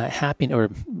said, happiness or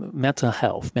mental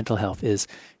health is,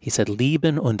 he said,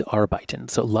 Leben und Arbeiten,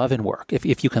 so love and work.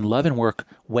 If you can love and work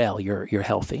well, you're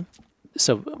healthy.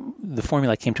 So the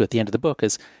formula I came to at the end of the book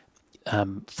is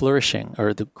flourishing,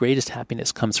 or the greatest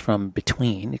happiness comes from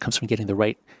between. It comes from getting the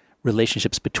right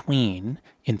relationships between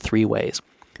in three ways.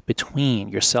 Between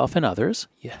yourself and others,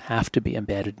 you have to be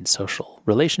embedded in social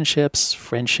relationships,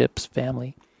 friendships,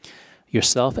 family.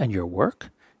 Yourself and your work,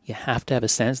 you have to have a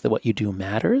sense that what you do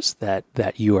matters,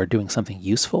 that you are doing something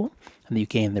useful, and that you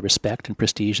gain the respect and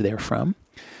prestige therefrom.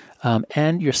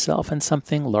 And yourself and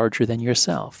something larger than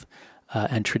yourself.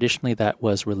 And traditionally that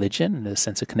was religion and a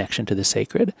sense of connection to the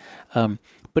sacred.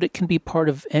 But it can be part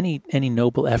of any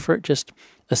noble effort, just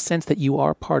a sense that you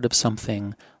are part of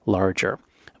something larger.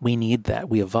 We need that.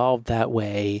 We evolved that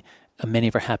way. Many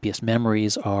of our happiest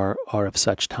memories are of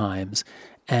such times.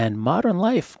 And modern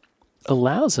life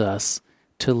allows us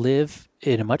to live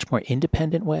in a much more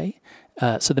independent way.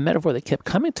 So the metaphor that kept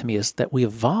coming to me is that we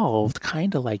evolved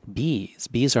kind of like bees.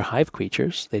 Bees are hive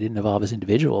creatures. They didn't evolve as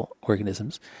individual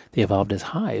organisms. They evolved as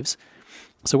hives.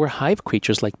 So we're hive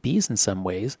creatures like bees in some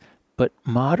ways, but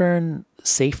modern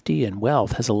safety and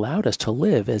wealth has allowed us to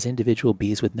live as individual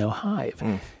bees with no hive.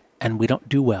 And we don't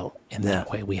do well in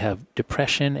that way. We have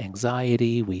depression,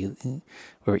 anxiety,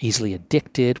 we're easily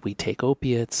addicted, we take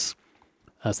opiates.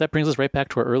 So that brings us right back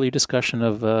to our earlier discussion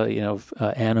of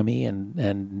anomie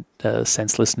and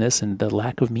senselessness and the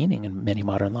lack of meaning in many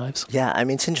modern lives. Yeah, I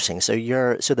mean, it's interesting. So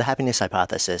the happiness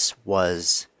hypothesis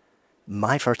was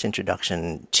my first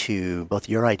introduction to both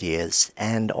your ideas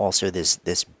and also this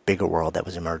bigger world that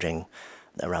was emerging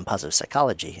around positive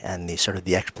psychology and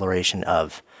the exploration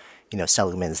of,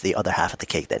 Seligman's the other half of the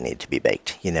cake that needed to be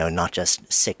baked, not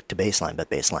just sick to baseline,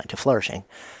 but baseline to flourishing.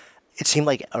 It seemed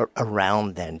like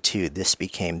around then, too,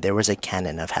 there was a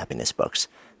canon of happiness books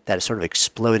that sort of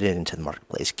exploded into the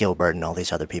marketplace, Gilbert and all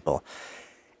these other people.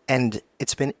 And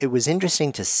it was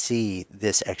interesting to see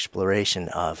this exploration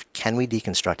of, can we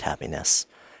deconstruct happiness?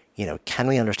 Can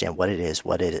we understand what it is,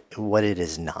 what it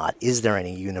is not? Is there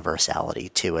any universality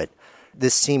to it?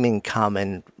 This seeming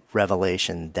common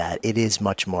revelation that it is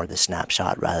much more the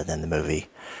snapshot rather than the movie.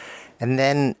 And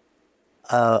then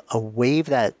a wave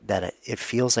that it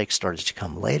feels like started to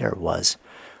come later was,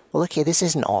 well, okay, this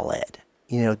isn't all it.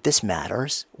 This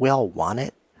matters. We all want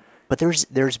it. But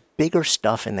there's bigger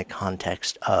stuff in the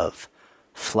context of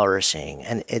flourishing.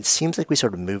 And it seems like we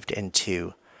sort of moved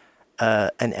into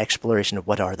an exploration of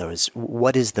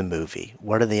what is the movie?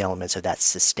 What are the elements of that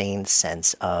sustained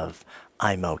sense of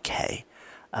I'm okay?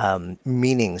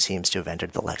 Meaning seems to have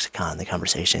entered the lexicon, the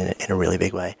conversation in a really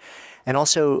big way. And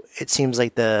also, it seems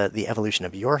like the evolution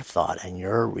of your thought and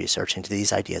your research into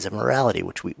these ideas of morality,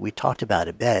 which we talked about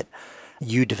a bit.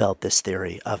 You developed this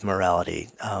theory of morality,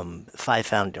 5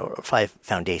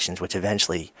 foundations, which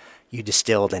eventually you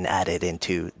distilled and added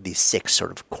into these 6 sort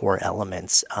of core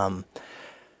elements.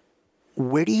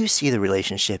 Where do you see the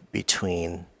relationship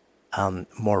between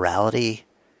morality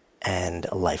and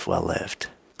a life well lived?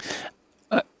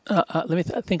 Let me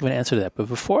think of an answer to that. But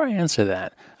before I answer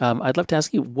that, I'd love to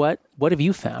ask you, what have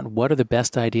you found? What are the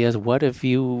best ideas? What have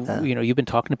you, you've been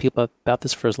talking to people about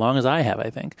this for as long as I have, I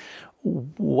think.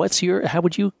 How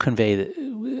would you convey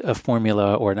a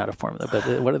formula, or not a formula,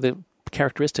 but what are the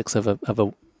characteristics of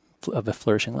a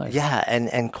flourishing life? Yeah,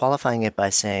 and qualifying it by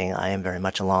saying I am very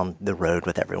much along the road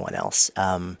with everyone else.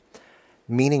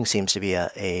 Meaning seems to be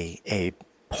a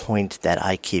point that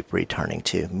I keep returning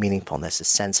to. Meaningfulness, a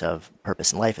sense of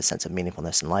purpose in life, a sense of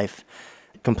meaningfulness in life.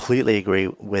 Completely agree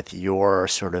with your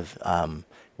sort of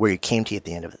where you came to at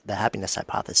the end of the happiness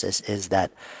hypothesis is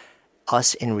that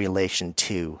us in relation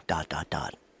to ...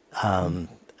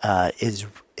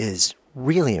 is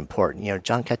really important.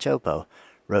 John Cacioppo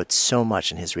wrote so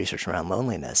much in his research around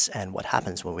loneliness and what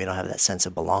happens when we don't have that sense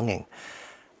of belonging.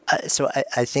 So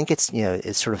I think it's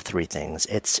sort of 3 things.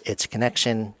 It's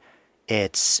connection.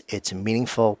 It's a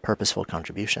meaningful, purposeful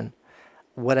contribution.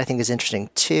 What I think is interesting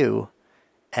too,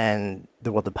 and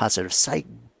the world of positive psych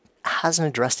hasn't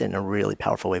addressed it in a really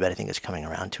powerful way, but I think it's coming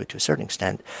around to it to a certain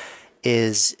extent,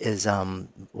 is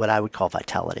what I would call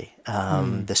vitality,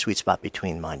 the sweet spot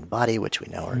between mind and body, which we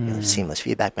know are seamless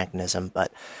feedback mechanism.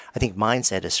 But I think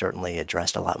mindset is certainly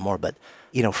addressed a lot more. But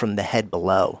from the head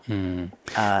below, you're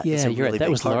right. That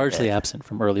was largely absent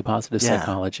from early positive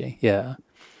psychology. Yeah.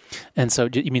 And so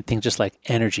you mean things just like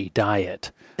energy,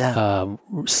 diet,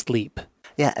 sleep.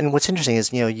 Yeah, and what's interesting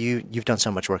is, you've done so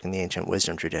much work in the ancient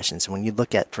wisdom traditions. When you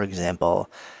look at, for example,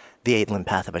 the 8-limb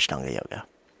path of Ashtanga Yoga,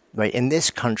 right? In this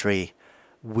country,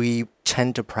 we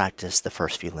tend to practice the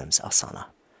first few limbs, asana,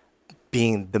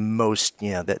 being the most,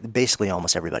 that basically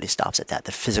almost everybody stops at that,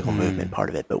 the physical movement part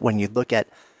of it. But when you look at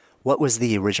what was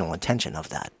the original intention of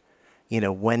that,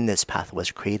 when this path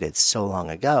was created so long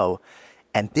ago,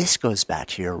 and this goes back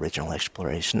to your original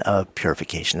exploration of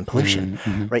purification and pollution,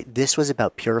 right? This was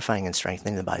about purifying and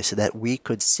strengthening the body so that we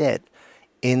could sit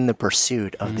in the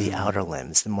pursuit of the outer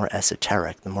limbs, the more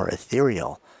esoteric, the more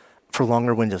ethereal, for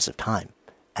longer windows of time.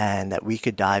 And that we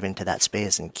could dive into that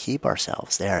space and keep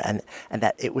ourselves there. And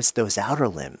that it was those outer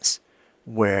limbs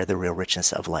where the real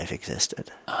richness of life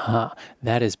existed.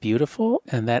 That is beautiful.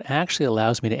 And that actually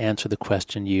allows me to answer the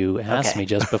question you asked me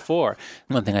just before.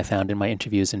 One thing I found in my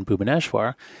interviews in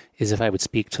Bhubaneswar is if I would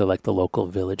speak to like the local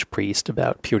village priest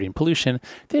about purity and pollution,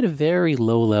 they had a very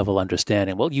low-level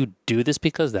understanding. Well, you do this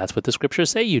because that's what the scriptures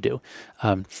say you do.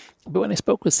 But when I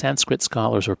spoke with Sanskrit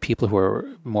scholars or people who are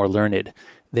more learned,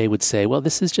 they would say, well,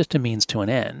 this is just a means to an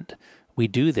end. We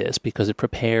do this because it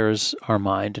prepares our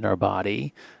mind and our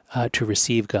body to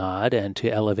receive God and to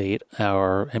elevate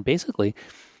and basically,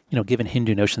 given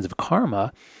Hindu notions of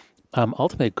karma,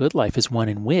 ultimately a good life is one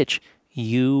in which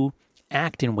you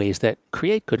act in ways that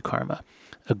create good karma.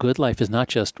 A good life is not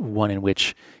just one in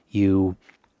which you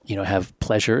have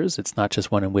pleasures. It's not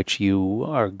just one in which you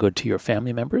are good to your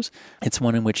family members. It's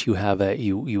one in which you have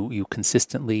you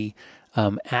consistently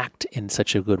act in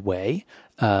such a good way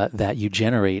that you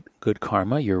generate good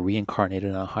karma. You're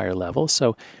reincarnated on a higher level.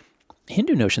 So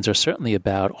Hindu notions are certainly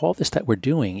about all this that we're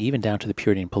doing, even down to the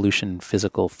purity and pollution,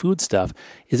 physical food stuff,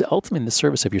 is ultimately in the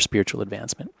service of your spiritual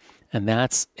advancement. And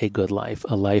that's a good life,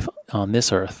 a life on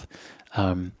this earth,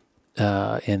 on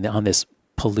this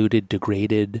polluted,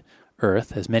 degraded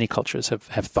earth, as many cultures have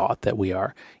thought that we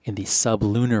are in the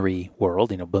sublunary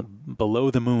world, below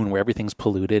the moon where everything's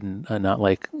polluted and not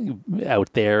like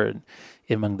out there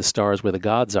among the stars where the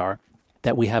gods are,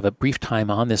 that we have a brief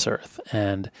time on this earth.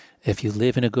 And if you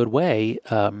live in a good way,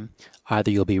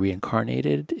 either you'll be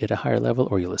reincarnated at a higher level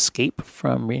or you'll escape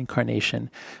from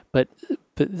reincarnation. But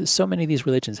so many of these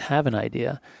religions have an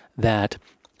idea that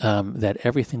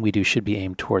everything we do should be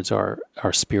aimed towards our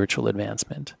spiritual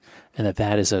advancement, and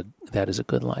that is a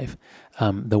good life.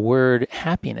 The word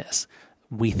happiness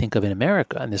we think of in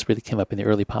America, and this really came up in the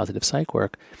early positive psych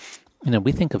work,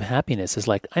 we think of happiness as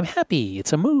like, I'm happy,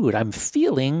 it's a mood, I'm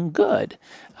feeling good.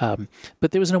 But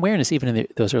there was an awareness even in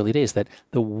those early days that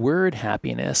the word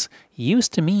happiness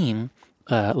used to mean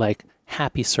like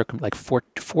happy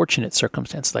fortunate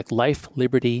circumstance, like life,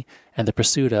 liberty, and the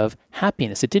pursuit of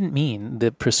happiness. It didn't mean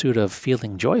the pursuit of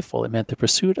feeling joyful. It meant the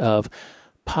pursuit of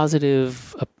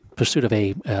positive, pursuit of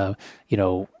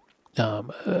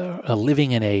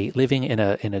living in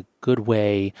a good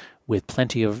way with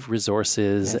plenty of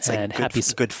resources and happy.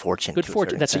 Good fortune. Good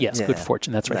fortune. Good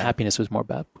fortune. That's right. Yeah. Happiness was more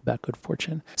about good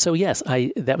fortune. So yes,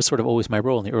 that was sort of always my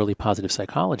role in the early positive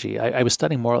psychology. I was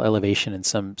studying moral elevation and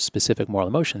some specific moral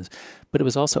emotions, but it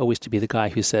was also always to be the guy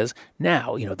who says,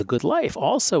 now, the good life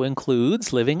also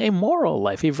includes living a moral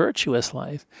life, a virtuous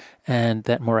life, and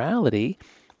that morality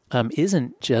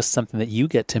isn't just something that you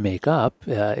get to make up.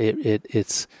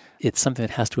 It's something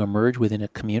that has to emerge within a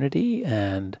community,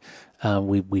 and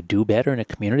we do better in a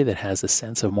community that has a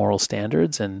sense of moral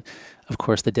standards. And of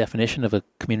course, the definition of a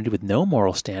community with no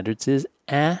moral standards is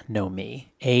anomy,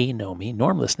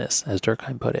 normlessness, as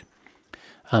Durkheim put it.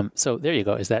 So there you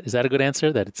go. Is that a good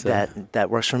answer? That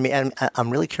works for me. And I'm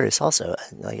really curious also,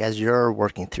 like as you're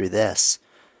working through this,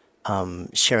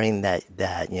 sharing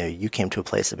that you came to a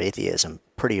place of atheism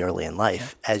pretty early in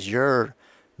life. Yeah. As you're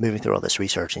moving through all this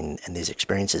research and these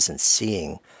experiences and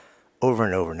seeing over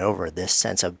and over and over this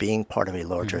sense of being part of a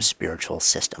larger spiritual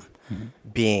system,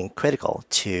 being critical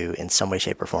to, in some way,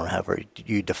 shape, or form, however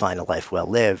you define a life well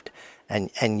lived,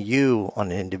 and you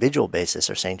on an individual basis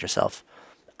are saying to yourself,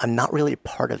 I'm not really a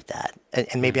part of that.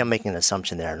 And maybe I'm making an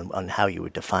assumption there on how you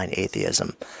would define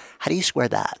atheism. How do you square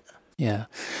that? Yeah.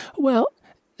 Well,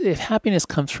 if happiness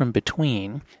comes from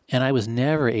between, and I was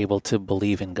never able to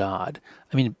believe in God.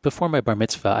 I mean, before my bar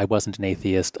mitzvah, I wasn't an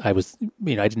atheist. I was,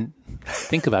 I didn't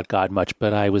think about God much,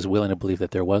 but I was willing to believe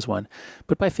that there was one.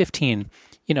 But by 15,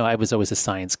 I was always a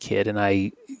science kid, and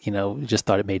I, just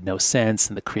thought it made no sense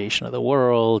in the creation of the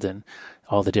world and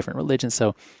all the different religions.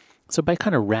 So by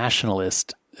kind of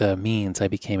rationalist means, I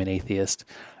became an atheist.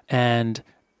 And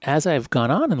as I've gone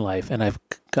on in life, and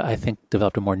I think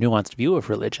developed a more nuanced view of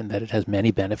religion, that it has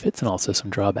many benefits and also some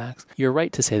drawbacks. You're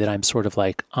right to say that I'm sort of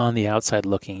like on the outside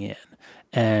looking in.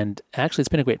 And actually, it's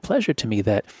been a great pleasure to me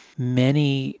that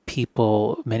many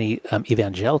people, many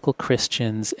evangelical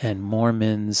Christians and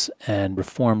Mormons and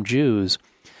Reformed Jews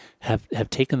have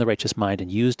taken the righteous mind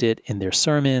and used it in their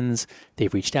sermons.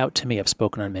 They've reached out to me. I've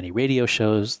spoken on many radio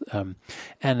shows. And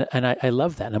I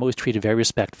love that. And I'm always treated very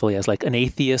respectfully as like an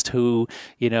atheist who,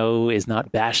 is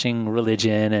not bashing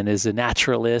religion and is a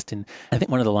naturalist. And I think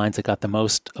one of the lines that got the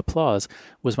most applause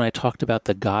was when I talked about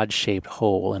the God-shaped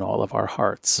hole in all of our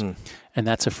hearts. And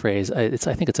that's a phrase, I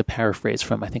think it's a paraphrase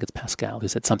from, I think it's Pascal, who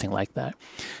said something like that.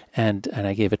 And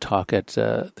I gave a talk at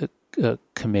the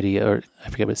committee, or I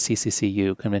forget what,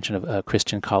 CCCU, Convention of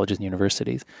Christian Colleges and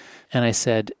Universities. And I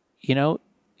said,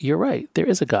 you're right. There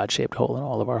is a God-shaped hole in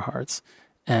all of our hearts.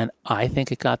 And I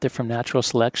think it got there from natural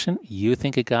selection. You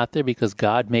think it got there because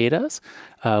God made us.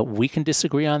 We can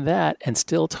disagree on that and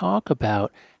still talk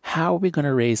about how are we going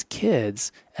to raise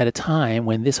kids at a time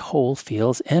when this hole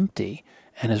feels empty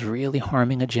and is really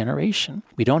harming a generation.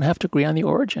 We don't have to agree on the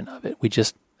origin of it. We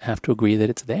just have to agree that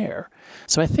it's there.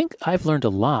 So I think I've learned a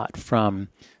lot from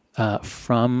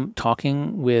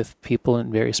talking with people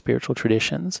in various spiritual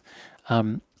traditions.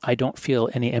 I don't feel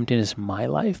any emptiness in my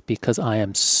life because I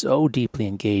am so deeply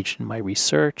engaged in my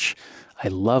research. I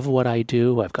love what I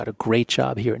do. I've got a great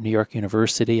job here at New York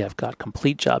University. I've got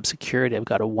complete job security. I've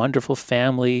got a wonderful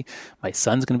family. My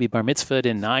son's going to be bar mitzvahed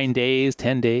in 9 days,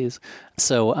 10 days.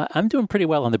 So I'm doing pretty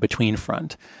well on the between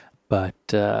front. But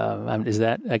is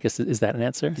that an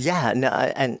answer? Yeah, no,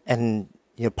 and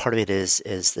part of it is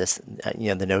this,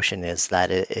 the notion is that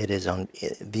it is on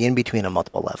the in-between on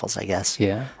multiple levels, I guess.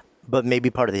 Yeah. But maybe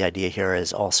part of the idea here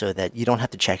is also that you don't have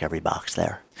to check every box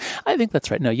there. I think that's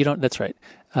right. No, you don't. That's right.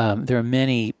 There are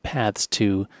many paths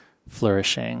to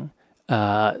flourishing.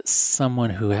 Someone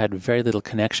who had very little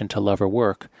connection to love or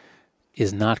work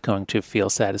is not going to feel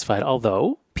satisfied,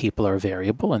 although people are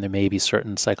variable and there may be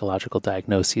certain psychological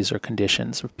diagnoses or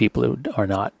conditions of people who are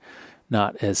not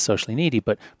as socially needy.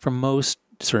 But for most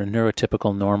sort of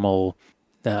neurotypical, normal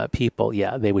people,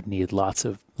 yeah, they would need lots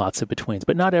of betweens,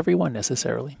 but not everyone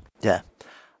necessarily. Yeah.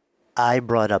 I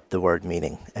brought up the word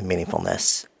meaning and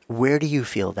meaningfulness. Where do you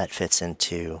feel that fits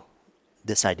into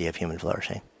this idea of human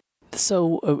flourishing?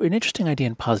 So an interesting idea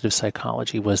in positive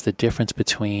psychology was the difference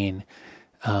between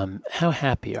how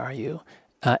happy are you?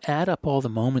 Add up all the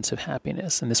moments of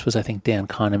happiness. And this was, I think, Dan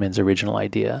Kahneman's original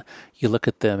idea. You look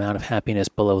at the amount of happiness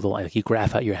below the line, like you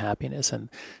graph out your happiness, and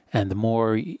the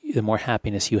more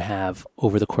happiness you have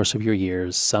over the course of your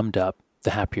years, summed up,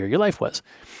 the happier your life was.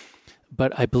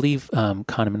 But I believe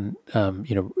Kahneman,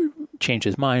 changed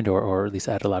his mind, or at least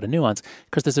added a lot of nuance,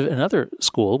 because there's another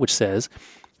school which says,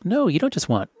 no, you don't just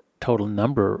want total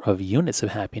number of units of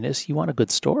happiness. You want a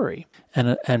good story.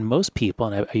 And most people,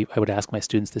 and I would ask my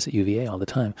students this at UVA all the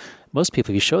time, most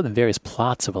people, if you show them various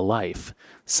plots of a life,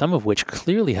 some of which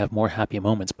clearly have more happy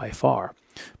moments by far,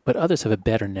 but others have a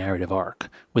better narrative arc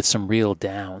with some real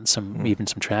downs, even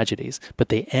some tragedies, but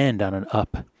they end on an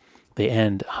up. They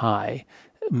end high.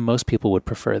 Most people would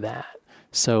prefer that.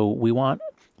 So we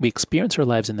experience our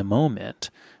lives in the moment,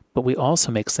 but we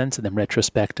also make sense of them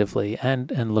retrospectively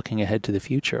and looking ahead to the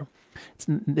future.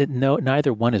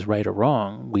 Neither one is right or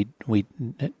wrong. We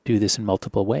do this in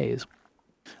multiple ways.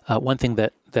 One thing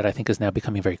that I think is now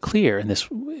becoming very clear, and this,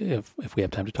 if we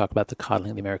have time to talk about the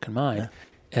coddling of the American mind,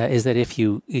 is that if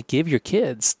you give your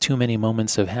kids too many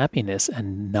moments of happiness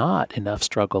and not enough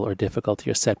struggle or difficulty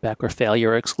or setback or failure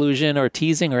or exclusion or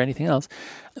teasing or anything else,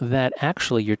 that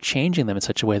actually you're changing them in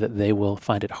such a way that they will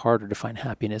find it harder to find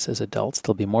happiness as adults.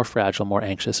 They'll be more fragile, more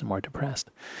anxious, and more depressed.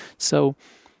 So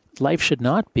life should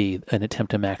not be an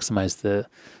attempt to maximize the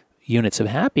units of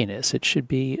happiness. It should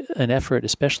be an effort,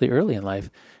 especially early in life,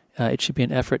 it should be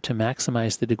an effort to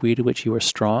maximize the degree to which you are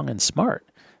strong and smart.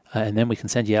 And then we can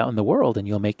send you out in the world and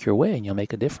you'll make your way and you'll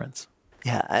make a difference.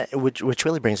 Yeah, which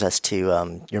really brings us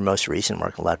to your most recent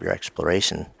work, a lot of your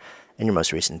exploration in your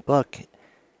most recent book.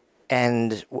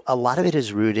 And a lot of it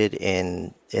is rooted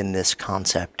in this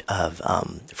concept of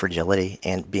fragility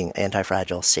and being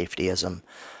anti-fragile, safetyism,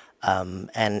 and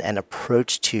an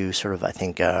approach to sort of, I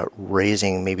think,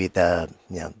 raising maybe the,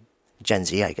 Gen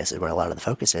Z, I guess, is where a lot of the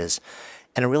focus is,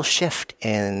 and a real shift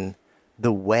in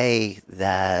the way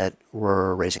that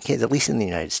we're raising kids, at least in the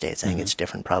United States. I think it's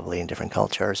different probably in different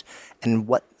cultures, and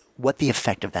what the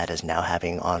effect of that is now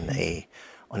having on a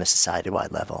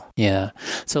society-wide level. Yeah.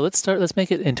 So let's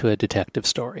make it into a detective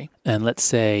story. And let's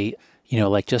say,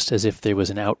 like just as if there was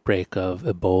an outbreak of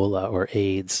Ebola or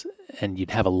AIDS, and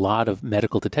you'd have a lot of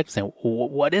medical detectives saying,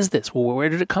 what is this? Where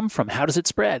did it come from? How does it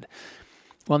spread?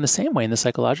 Well, in the same way, in the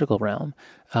psychological realm,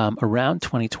 around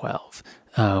 2012,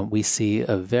 we see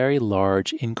a very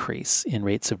large increase in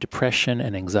rates of depression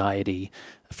and anxiety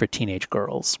for teenage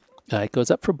girls. It goes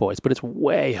up for boys, but it's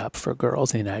way up for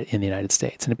girls in the United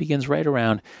States. And it begins right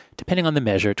around, depending on the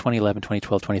measure, 2011,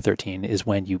 2012, 2013 is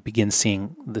when you begin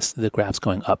seeing the graphs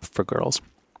going up for girls.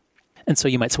 And so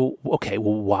you might say,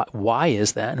 why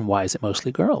is that? And why is it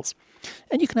mostly girls?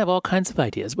 And you can have all kinds of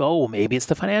ideas. Oh, maybe it's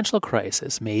the financial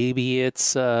crisis. Maybe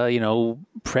it's,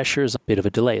 pressures, a bit of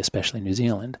a delay, especially in New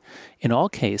Zealand. In all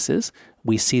cases,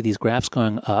 we see these graphs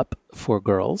going up for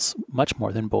girls, much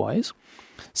more than boys.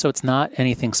 So it's not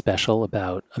anything special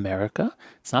about America.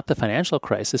 It's not the financial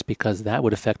crisis, because that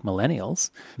would affect millennials.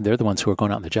 They're the ones who are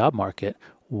going out in the job market.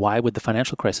 Why would the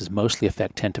financial crisis mostly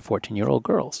affect 10 to 14-year-old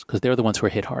girls? Because they're the ones who are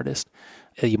hit hardest.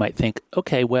 You might think,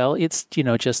 okay, well, it's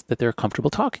just that they're comfortable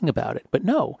talking about it. But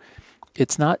no,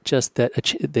 it's not just that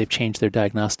they've changed their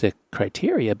diagnostic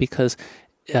criteria, because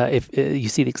if you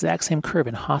see the exact same curve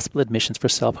in hospital admissions for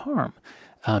self-harm.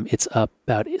 It's up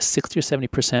about 60 or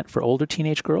 70% for older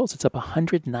teenage girls. It's up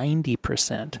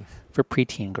 190% for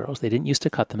preteen girls. They didn't used to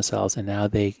cut themselves, and now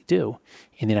they do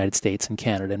in the United States and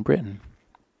Canada and Britain.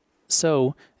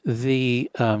 So the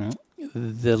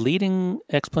leading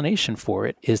explanation for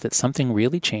it is that something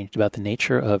really changed about the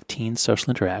nature of teen social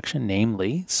interaction,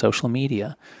 namely social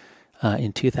media.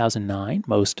 In 2009,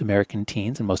 most American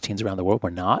teens and most teens around the world were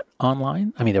not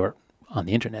online. I mean, they were on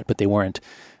the internet, but they weren't.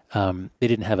 They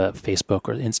didn't have a Facebook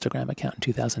or Instagram account in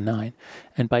 2009.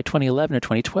 And by 2011 or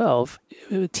 2012,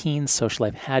 teens' social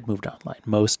life had moved online.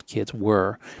 Most kids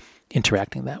were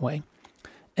interacting that way.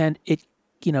 And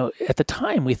at the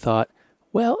time we thought,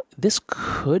 well, this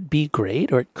could be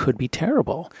great or it could be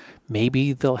terrible.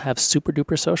 Maybe they'll have super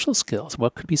duper social skills.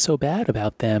 What could be so bad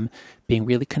about them being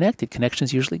really connected? Connection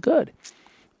is usually good.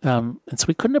 And so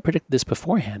we couldn't have predicted this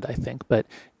beforehand, I think. But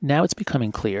now it's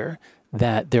becoming clear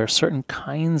that there are certain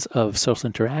kinds of social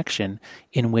interaction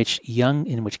in which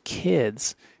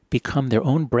kids become their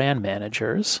own brand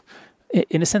managers.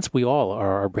 In a sense, we all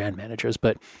are our brand managers,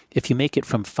 but if you make it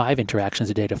from 5 interactions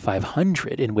a day to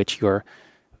 500 in which you're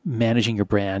managing your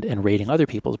brand and rating other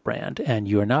people's brand, and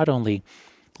you're not only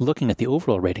looking at the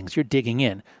overall ratings, you're digging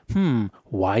in.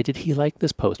 Why did he like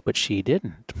this post, but she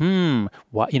didn't?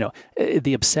 Why?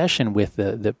 The obsession with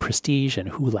the prestige and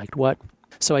who liked what.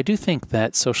 So I do think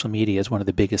that social media is one of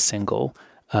the biggest single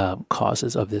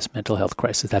causes of this mental health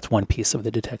crisis. That's one piece of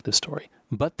the detective story.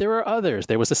 But there are others.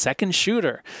 There was a second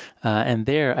shooter. And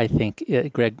there, I think,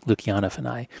 Greg Lukianoff and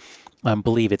I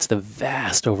believe it's the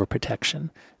vast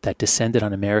overprotection that descended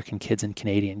on American kids and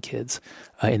Canadian kids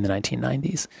in the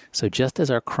 1990s. So just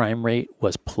as our crime rate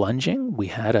was plunging, we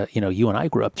had you and I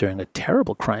grew up during a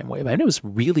terrible crime wave. I know it was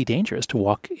really dangerous to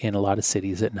walk in a lot of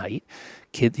cities at night.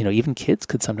 Kids, even kids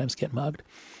could sometimes get mugged.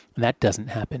 And that doesn't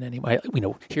happen anymore.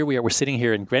 Here we are. We're sitting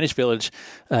here in Greenwich Village,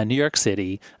 New York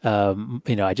City.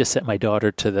 I just sent my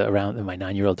daughter my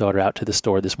 9-year-old daughter out to the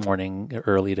store this morning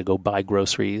early to go buy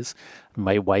groceries.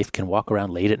 My wife can walk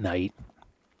around late at night.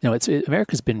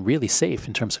 America's been really safe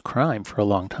in terms of crime for a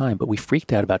long time, but we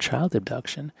freaked out about child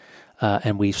abduction,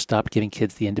 and we've stopped giving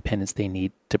kids the independence they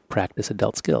need to practice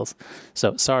adult skills.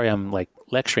 So sorry, I'm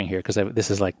lecturing here because this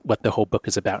is what the whole book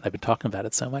is about. I've been talking about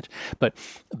it so much. But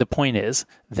the point is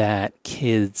that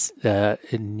kids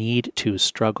need to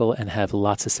struggle and have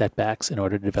lots of setbacks in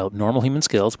order to develop normal human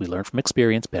skills. We learn from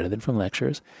experience better than from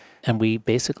lectures. And we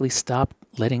basically stopped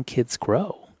letting kids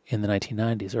grow in the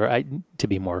 1990s, or to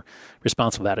be more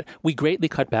responsible about it. We greatly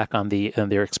cut back on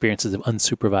their experiences of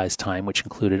unsupervised time, which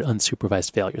included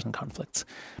unsupervised failures and conflicts.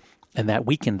 And that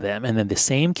weakened them. And then the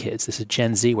same kids, this is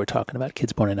Gen Z we're talking about,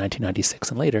 kids born in 1996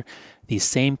 and later, these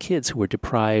same kids who were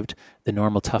deprived the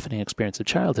normal toughening experience of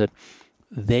childhood,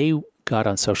 they got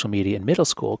on social media in middle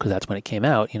school because that's when it came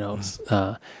out,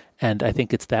 and I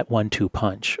think it's that 1-2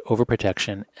 punch,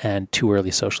 overprotection and too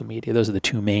early social media. Those are the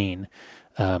two main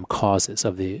causes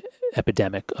of the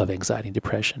epidemic of anxiety and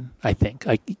depression, I think.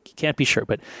 I can't be sure,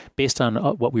 but based on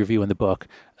what we review in the book,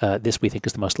 this we think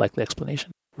is the most likely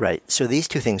explanation. Right. So these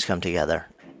two things come together.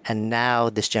 And now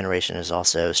this generation is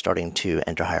also starting to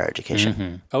enter higher education.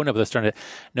 Mm-hmm. Oh, no, but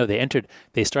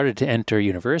they started to enter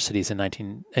universities in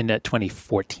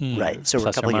 2014. Right. So we're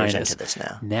a couple years into this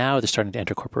now. Now they're starting to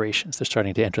enter corporations. They're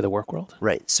starting to enter the work world.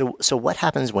 Right. So what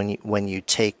happens when you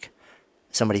take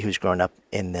somebody who's grown up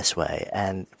in this way,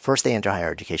 and first they enter higher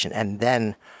education, and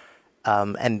then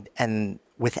and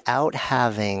without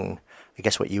having, I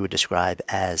guess, what you would describe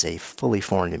as a fully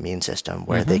formed immune system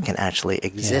where they can actually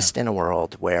exist in a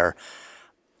world where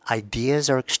ideas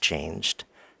are exchanged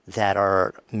that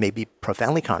are maybe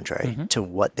profoundly contrary to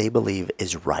what they believe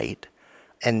is right.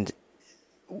 And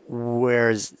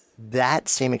whereas that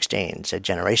same exchange a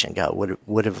generation ago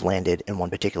would have landed in one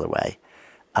particular way,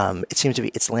 it seems to be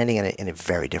it's landing in a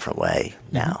very different way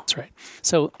now. That's right.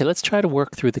 So let's try to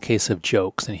work through the case of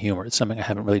jokes and humor. It's something I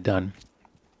haven't really done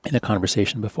in a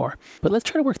conversation before. But let's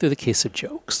try to work through the case of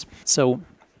jokes. So,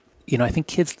 I think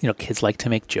kids like to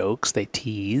make jokes. They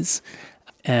tease.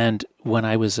 And when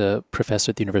I was a professor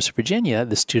at the University of Virginia,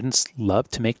 the students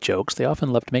loved to make jokes. They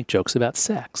often loved to make jokes about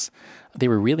sex. They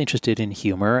were really interested in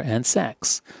humor and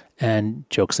sex and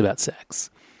jokes about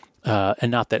sex. And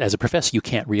not that as a professor, you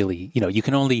can't really, you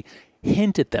can only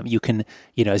hint at them. You can,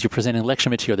 as you're presenting lecture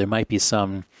material, there might be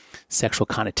some sexual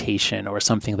connotation or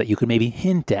something that you could maybe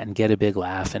hint at and get a big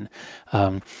laugh.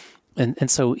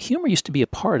 And so humor used to be a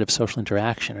part of social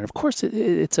interaction. And of course,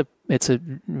 it's a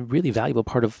really valuable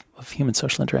part of human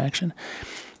social interaction.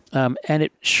 And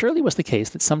it surely was the case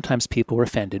that sometimes people were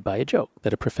offended by a joke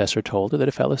that a professor told or that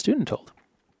a fellow student told.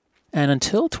 And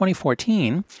until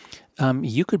 2014,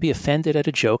 you could be offended at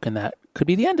a joke and that could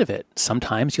be the end of it.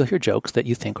 Sometimes you'll hear jokes that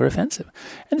you think are offensive.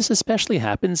 And this especially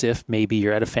happens if maybe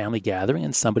you're at a family gathering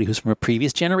and somebody who's from a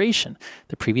previous generation,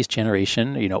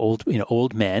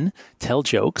 old men tell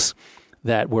jokes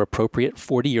that were appropriate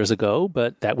 40 years ago,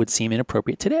 but that would seem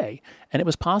inappropriate today. And it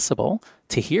was possible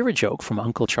to hear a joke from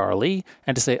Uncle Charlie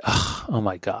and to say, oh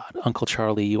my God, Uncle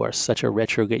Charlie, you are such a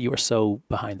retrograde. You are so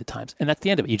behind the times. And that's the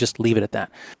end of it. You just leave it at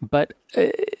that. But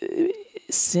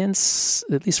since,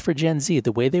 at least for Gen Z,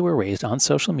 the way they were raised on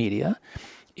social media,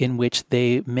 in which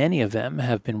many of them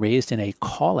have been raised in a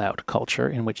call-out culture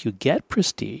in which you get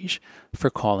prestige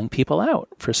for calling people out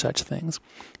for such things.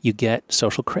 You get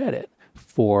social credit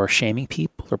for shaming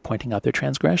people or pointing out their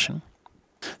transgression.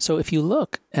 So if you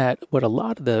look at what a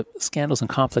lot of the scandals and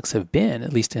conflicts have been,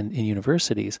 at least in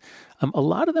universities, a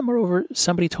lot of them are over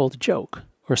somebody told a joke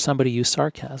or somebody used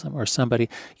sarcasm or somebody,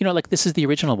 like this is the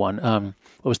original one.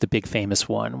 What was the big famous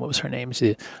one? What was her name?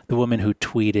 The woman who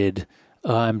tweeted,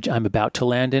 I'm about to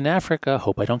land in Africa.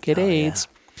 Hope I don't get AIDS.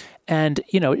 Yeah. And,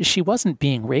 she wasn't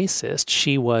being racist.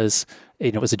 She was,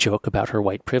 it was a joke about her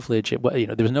white privilege.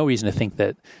 There was no reason to think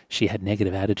that she had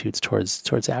negative attitudes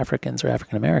towards Africans or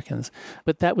African Americans.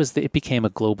 But it became a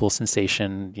global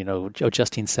sensation.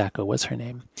 Justine Sacco was her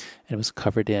name. And it was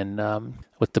covered in,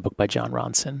 with the book by John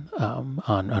Ronson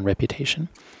on reputation.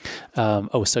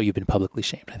 So You've Been Publicly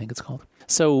Shamed, I think it's called.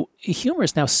 So humor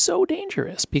is now so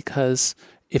dangerous because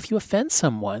if you offend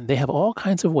someone, they have all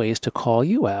kinds of ways to call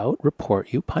you out,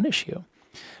 report you, punish you.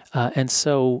 And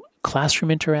so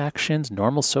classroom interactions,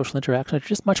 normal social interactions are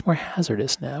just much more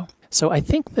hazardous now. So I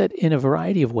think that in a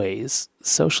variety of ways,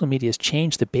 social media has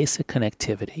changed the basic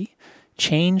connectivity,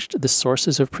 changed the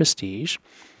sources of prestige,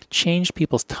 changed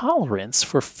people's tolerance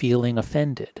for feeling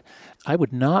offended. I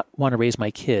would not want to raise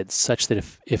my kids such that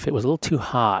if it was a little too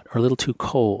hot or a little too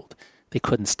cold, they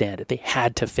couldn't stand it. They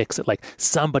had to fix it. Like,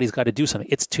 somebody's got to do something.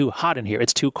 It's too hot in here.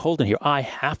 It's too cold in here. I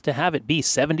have to have it be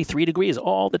 73 degrees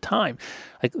all the time.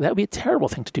 Like, that would be a terrible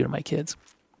thing to do to my kids.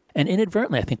 And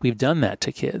inadvertently, I think we've done that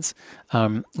to kids.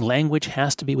 Language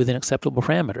has to be within acceptable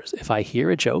parameters. If I hear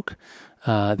a joke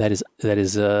that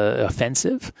is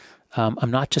offensive, I'm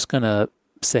not just going to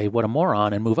say, what a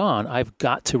moron, and move on. I've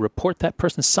got to report that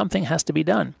person. Something has to be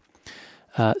done.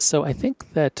 So I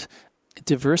think that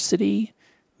diversity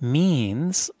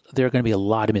means there are going to be a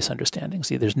lot of misunderstandings.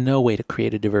 See, there's no way to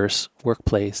create a diverse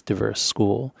workplace, diverse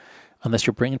school, unless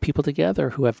you're bringing people together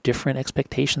who have different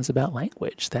expectations about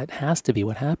language. That has to be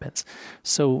what happens.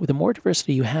 So the more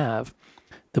diversity you have,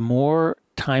 the more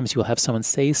times you'll have someone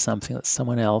say something that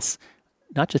someone else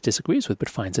not just disagrees with, but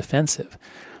finds offensive.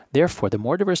 Therefore, the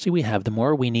more diversity we have, the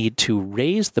more we need to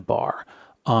raise the bar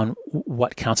on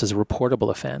what counts as a reportable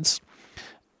offense.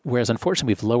 Whereas,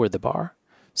 unfortunately, we've lowered the bar,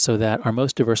 so that our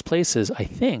most diverse places, I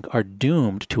think, are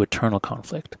doomed to eternal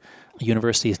conflict.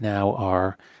 Universities now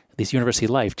are, at least university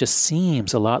life, just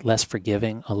seems a lot less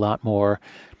forgiving, a lot more,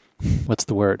 what's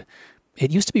the word?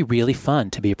 It used to be really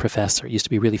fun to be a professor. It used to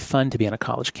be really fun to be on a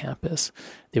college campus.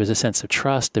 There was a sense of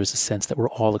trust. There was a sense that we're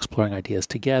all exploring ideas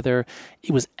together.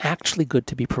 It was actually good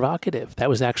to be provocative. That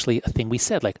was actually a thing we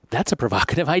said, like, that's a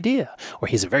provocative idea, or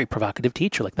he's a very provocative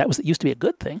teacher. Like, it used to be a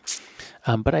good thing.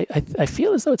 But I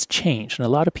feel as though it's changed. And a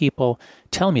lot of people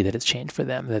tell me that it's changed for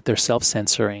them, that they're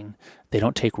self-censoring. They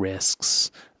don't take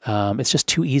risks. It's just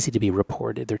too easy to be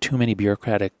reported. There are too many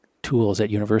bureaucratic tools at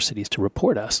universities to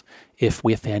report us if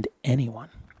we offend anyone.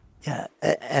 Yeah,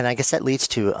 and I guess that leads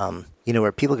to,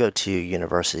 where people go to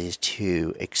universities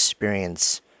to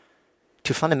experience,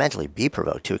 to fundamentally be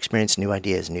provoked, to experience new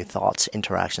ideas, new thoughts,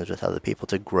 interactions with other people,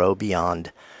 to grow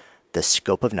beyond the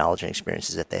scope of knowledge and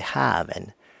experiences that they have.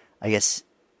 And I guess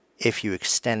if you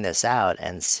extend this out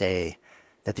and say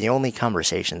that the only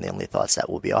conversation, the only thoughts that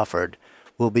will be offered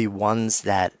will be ones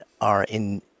that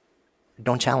don't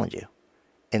challenge you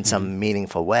in some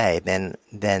meaningful way, then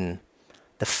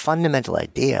the fundamental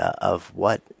idea of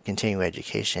what continuing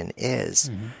education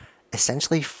is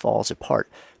essentially falls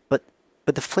apart.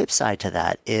 But the flip side to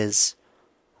that is,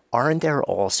 aren't there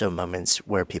also moments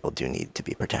where people do need to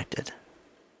be protected?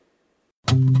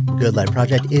 Good Life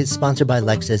Project is sponsored by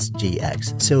Lexus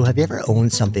GX. So have you ever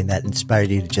owned something that inspired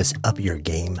you to just up your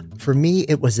game? For me,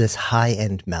 it was this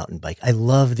high-end mountain bike. I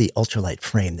love the ultralight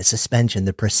frame, the suspension,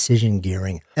 the precision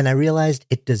gearing, and I realized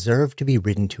it deserved to be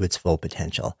ridden to its full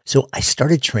potential. So I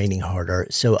started training harder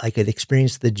so I could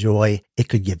experience the joy it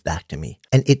could give back to me.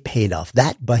 And it paid off.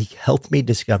 That bike helped me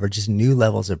discover just new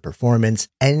levels of performance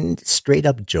and straight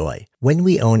up joy. When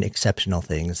we own exceptional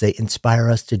things, they inspire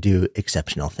us to do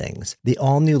exceptional things. The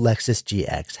all-new Lexus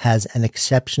GX has an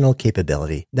exceptional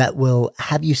capability that will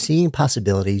have you seeing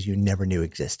possibilities you never knew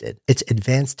existed. Its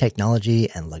advanced technology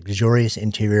and luxurious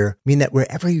interior mean that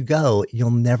wherever you go, you'll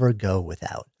never go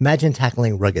without. Imagine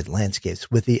tackling rugged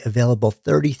landscapes with the available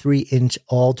 33-inch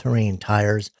all-terrain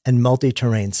tires and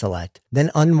multi-terrain select, then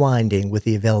unwinding with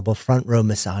the available front-row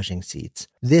massaging seats.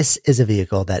 This is a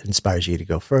vehicle that inspires you to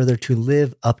go further, to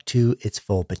live up to its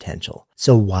full potential.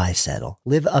 So why settle?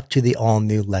 Live up to the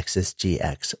all-new Lexus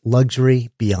GX. Luxury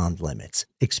beyond limits.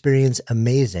 Experience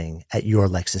amazing at your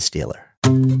Lexus dealer.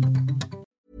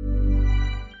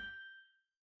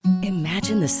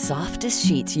 Imagine the softest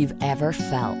sheets you've ever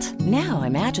felt. Now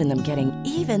imagine them getting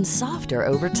even softer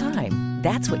over time.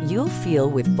 That's what you'll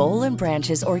feel with Boll &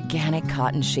 Branch's organic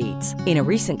cotton sheets. In a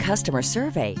recent customer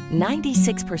survey,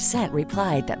 96%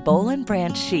 replied that Boll &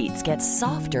 Branch sheets get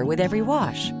softer with every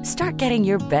wash. Start getting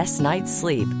your best night's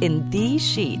sleep in these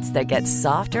sheets that get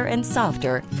softer and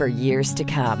softer for years to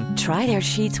come. Try their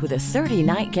sheets with a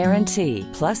 30-night guarantee.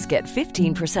 Plus, get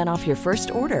 15% off your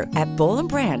first order at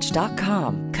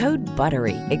bollandbranch.com. Code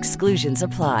BUTTERY. Exclusions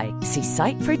apply. See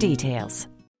site for details.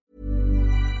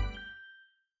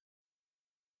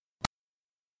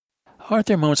 Are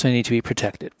there moments when they need to be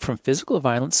protected? From physical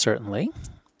violence, certainly.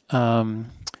 From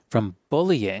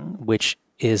bullying, which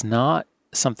is not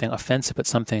something offensive, but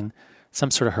some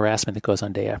sort of harassment that goes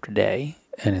on day after day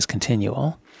and is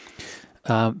continual.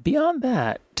 Beyond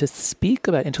that, to speak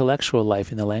about intellectual life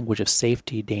in the language of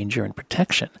safety, danger, and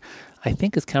protection, I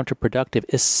think is counterproductive,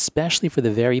 especially for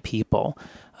the very people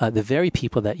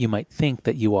that you might think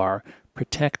that you are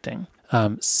protecting.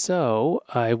 So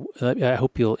I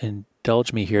hope you'll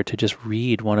indulge me here to just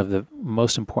read one of the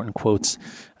most important quotes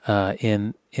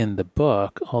in the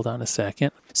book. Hold on a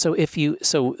second.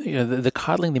 The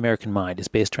Coddling the American Mind is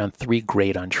based around three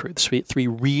great untruths, three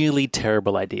really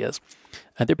terrible ideas.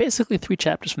 They're basically three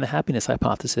chapters from the happiness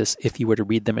hypothesis if you were to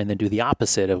read them and then do the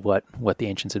opposite of what the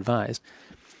ancients advised.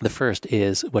 The first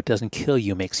is, what doesn't kill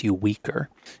you makes you weaker.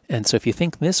 And so if you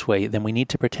think this way, then we need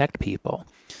to protect people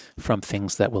from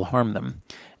things that will harm them.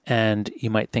 And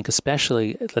you might think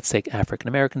especially, let's say,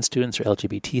 African-American students or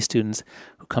LGBT students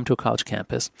who come to a college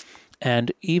campus.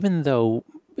 And even though,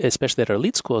 especially at our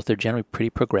elite schools, they're generally pretty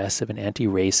progressive and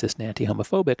anti-racist and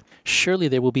anti-homophobic, surely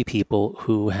there will be people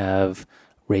who have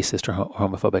racist or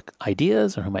homophobic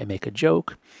ideas or who might make a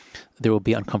joke. There will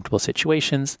be uncomfortable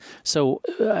situations. So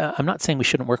I'm not saying we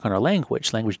shouldn't work on our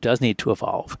language. Language does need to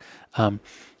evolve.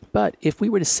 But if we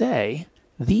were to say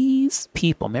these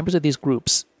people, members of these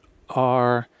groups,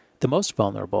 are the most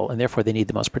vulnerable and therefore they need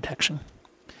the most protection.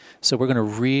 So we're going to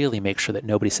really make sure that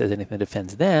nobody says anything that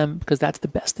offends them because that's the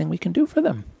best thing we can do for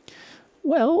them.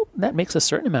 Well, that makes a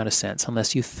certain amount of sense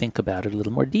unless you think about it a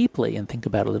little more deeply and think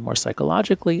about it a little more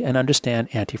psychologically and understand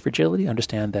anti-fragility,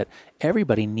 understand that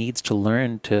everybody needs to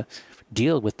learn to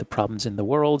deal with the problems in the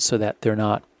world so that they're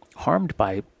not harmed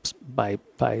by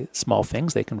small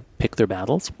things. They can pick their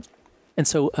battles. And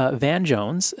so Van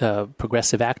Jones, a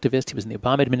progressive activist, he was in the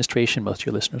Obama administration, most of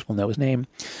your listeners will know his name,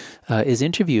 is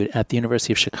interviewed at the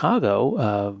University of Chicago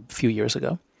a few years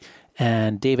ago.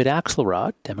 And David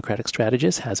Axelrod, Democratic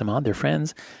strategist, has him on. They're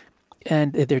friends.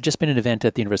 And there had just been an event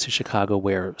at the University of Chicago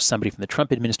where somebody from the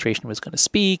Trump administration was going to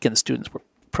speak, and the students were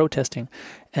protesting.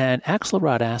 And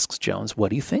Axelrod asks Jones, "What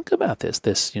do you think about this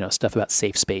stuff about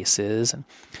safe spaces?"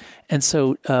 And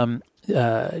so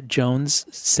Jones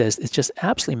says it's just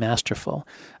absolutely masterful.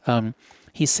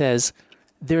 He says,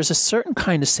 there's a certain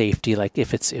kind of safety, like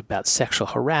if it's about sexual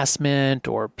harassment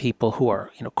or people who are,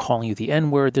 calling you the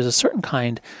N-word, there's a certain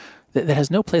kind that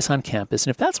has no place on campus.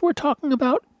 And if that's what we're talking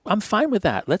about, I'm fine with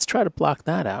that. Let's try to block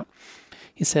that out.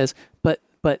 He says,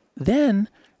 but then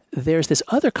there's this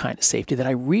other kind of safety that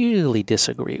I really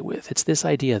disagree with. It's this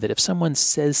idea that if someone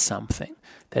says something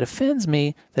that offends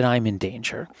me, that I'm in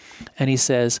danger. And he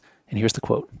says, and here's the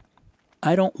quote,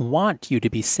 "I don't want you to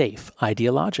be safe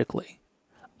ideologically.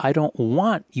 I don't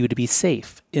want you to be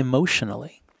safe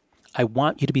emotionally. I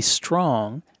want you to be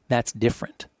strong. That's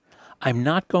different. I'm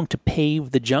not going to pave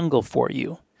the jungle for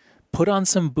you. Put on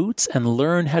some boots and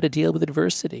learn how to deal with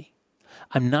adversity.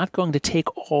 I'm not going to take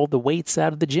all the weights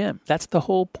out of the gym. That's the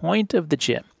whole point of the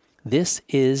gym. This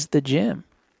is the gym."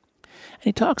 And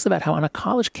he talks about how on a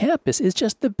college campus is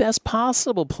just the best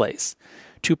possible place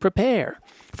to prepare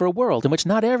for a world in which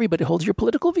not everybody holds your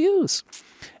political views.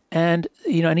 And,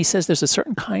 and he says there's a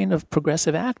certain kind of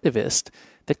progressive activist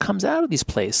that comes out of these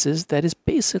places that is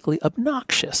basically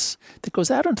obnoxious, that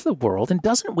goes out into the world and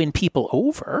doesn't win people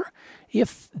over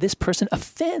if this person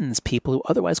offends people who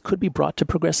otherwise could be brought to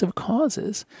progressive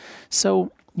causes.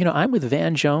 So, I'm with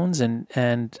Van Jones and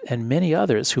many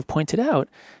others who've pointed out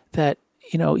that,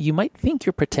 you might think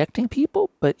you're protecting people,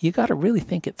 but you got to really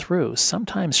think it through.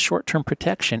 Sometimes short-term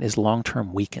protection is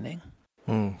long-term weakening.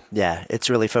 Yeah, it's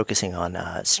really focusing on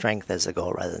strength as a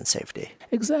goal rather than safety.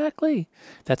 Exactly.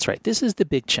 That's right. This is the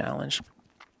big challenge.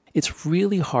 It's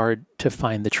really hard to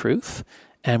find the truth,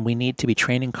 and we need to be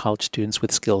training college students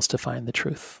with skills to find the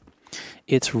truth.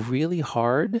 It's really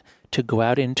hard to go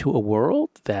out into a world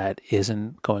that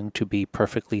isn't going to be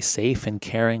perfectly safe and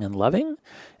caring and loving,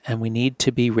 and we need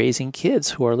to be raising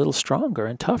kids who are a little stronger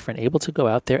and tougher and able to go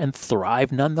out there and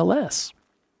thrive nonetheless.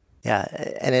 Yeah,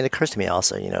 and it occurs to me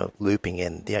also, looping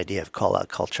in the idea of call-out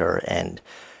culture and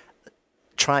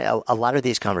try a lot of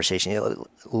these conversations.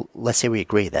 Let's say we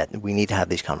agree that we need to have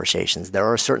these conversations.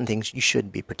 There are certain things you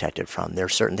should be protected from. There are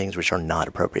certain things which are not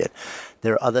appropriate.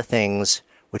 There are other things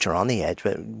which are on the edge,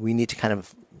 but we need to kind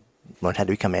of learn how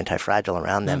to become anti-fragile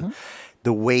around them. Mm-hmm.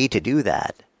 The way to do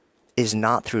that is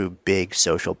not through big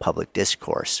social public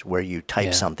discourse where you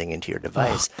type something into your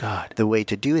device. Oh, God. The way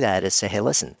to do that is say, hey,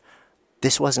 listen,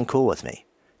 this wasn't cool with me.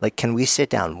 Like, can we sit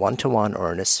down one-to-one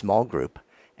or in a small group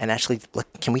and actually,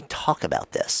 can we talk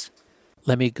about this?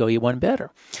 Let me go you one better.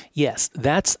 Yes,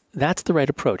 that's the right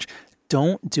approach.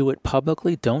 Don't do it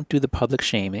publicly. Don't do the public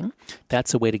shaming.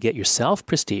 That's a way to get yourself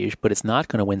prestige, but it's not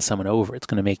going to win someone over. It's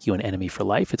going to make you an enemy for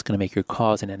life. It's going to make your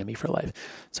cause an enemy for life.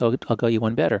 So I'll go you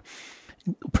one better.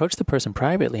 Approach the person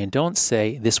privately and don't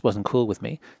say, this wasn't cool with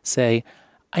me. Say,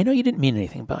 I know you didn't mean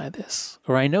anything by this,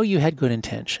 or I know you had good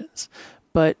intentions,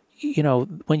 but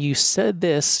when you said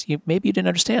this, maybe you didn't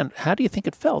understand. How do you think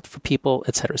it felt for people,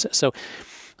 et cetera? So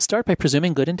start by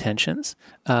presuming good intentions.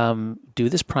 Do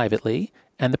this privately,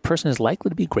 and the person is likely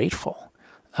to be grateful.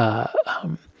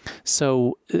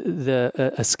 So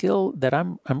a skill that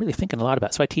I'm really thinking a lot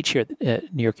about. So I teach here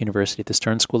at New York University at the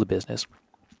Stern School of Business,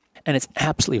 and it's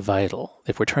absolutely vital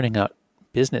if we're turning out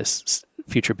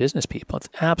future business people, it's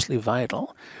absolutely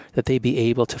vital that they be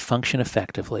able to function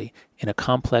effectively in a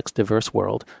complex, diverse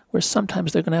world where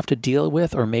sometimes they're going to have to deal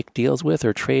with or make deals with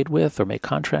or trade with or make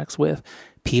contracts with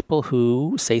people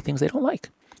who say things they don't like,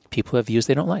 people who have views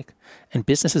they don't like. And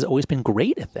business has always been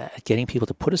great at that, at getting people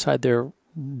to put aside their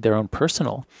own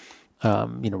personal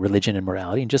religion and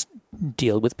morality and just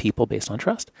deal with people based on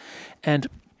trust. And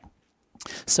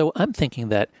so I'm thinking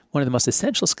that one of the most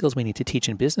essential skills we need to teach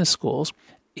in business schools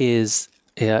is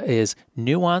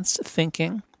nuanced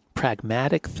thinking,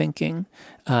 pragmatic thinking,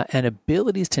 and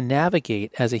abilities to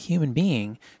navigate as a human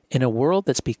being in a world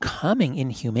that's becoming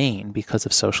inhumane because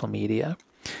of social media.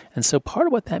 And so part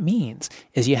of what that means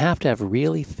is you have to have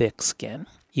really thick skin.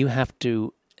 You have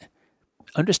to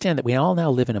understand that we all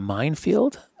now live in a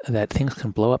minefield, that things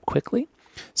can blow up quickly.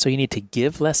 So you need to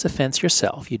give less offense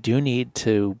yourself. You do need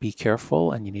to be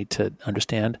careful, and you need to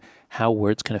understand how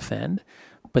words can offend.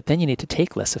 But then you need to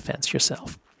take less offense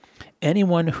yourself.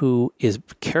 Anyone who is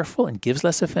careful and gives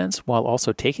less offense while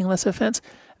also taking less offense,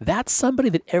 that's somebody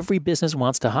that every business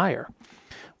wants to hire.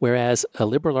 Whereas a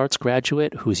liberal arts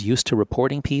graduate who's used to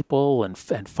reporting people and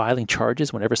filing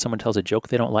charges whenever someone tells a joke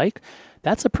they don't like,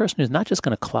 that's a person who's not just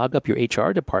going to clog up your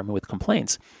HR department with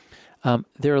complaints.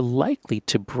 They're likely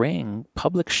to bring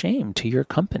public shame to your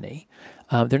company.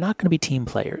 They're not going to be team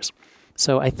players.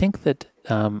 So I think that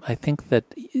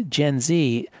Gen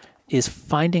Z is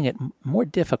finding it more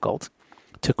difficult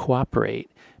to cooperate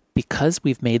because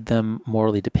we've made them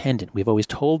morally dependent. We've always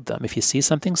told them, if you see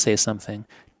something, say something.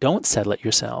 Don't settle it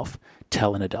yourself.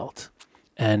 Tell an adult.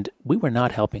 And we were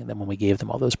not helping them when we gave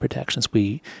them all those protections.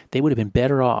 They would have been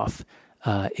better off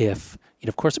if,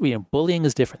 of course, bullying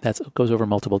is different. That goes over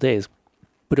multiple days.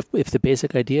 But if the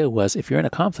basic idea was, if you're in a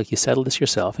conflict, you settle this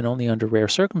yourself, and only under rare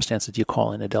circumstances you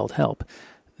call in adult help.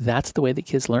 That's the way that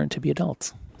kids learn to be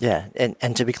adults. Yeah,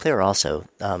 and to be clear also,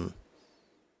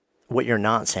 what you're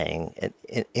not saying,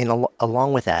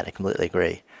 along with that, I completely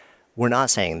agree. We're not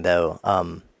saying, though,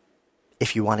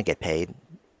 if you want to get paid,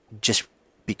 just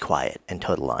be quiet and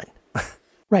toe the line.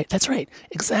 Right, that's right.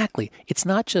 Exactly. It's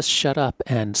not just shut up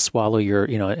and swallow your,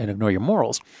 and ignore your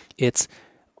morals. It's,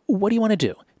 what do you want to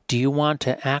do? Do you want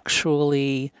to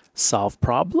actually solve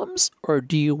problems, or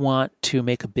do you want to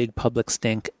make a big public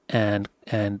stink and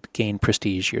gain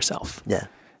prestige yourself? Yeah.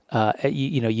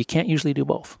 You can't usually do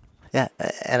both. Yeah,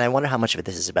 and I wonder how much of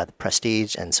this is about the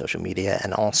prestige and social media,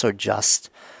 and also just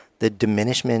the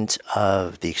diminishment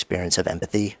of the experience of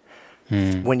empathy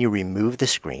when you remove the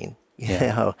screen, you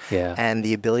know, and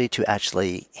the ability to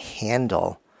actually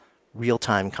handle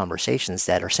real-time conversations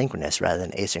that are synchronous rather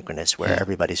than asynchronous, where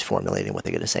everybody's formulating what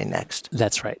they're going to say next.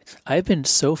 That's right. I've been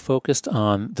so focused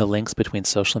on the links between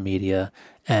social media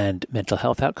and mental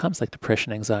health outcomes like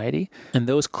depression, anxiety, and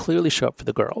those clearly show up for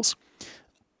the girls.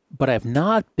 But I've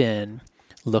not been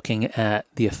looking at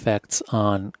the effects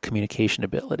on communication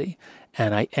ability.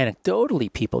 And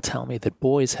anecdotally, people tell me that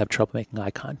boys have trouble making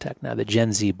eye contact now. The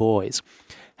Gen Z boys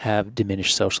have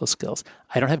diminished social skills.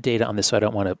 I don't have data on this, so I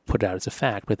don't want to put it out as a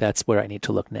fact, but that's where I need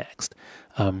to look next.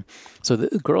 So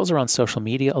the girls are on social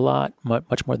media a lot,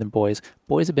 much more than boys.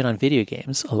 Boys have been on video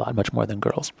games a lot, much more than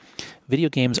girls. Video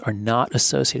games are not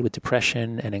associated with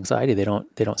depression and anxiety. They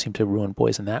don't seem to ruin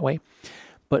boys in that way.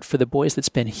 But for the boys that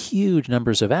spend huge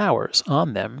numbers of hours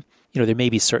on them, there may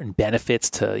be certain benefits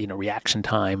to, reaction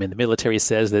time. And the military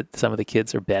says that some of the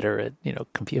kids are better at,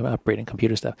 operating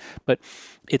computer stuff. But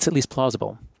it's at least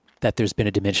plausible that there's been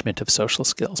a diminishment of social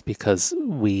skills because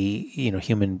we,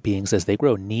 human beings as they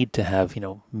grow need to have,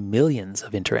 millions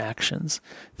of interactions,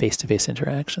 face-to-face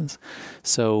interactions.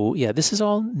 So yeah, this is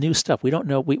all new stuff. We don't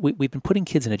know. We've been putting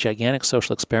kids in a gigantic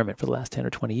social experiment for the last 10 or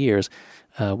 20 years.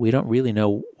 We don't really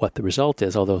know what the result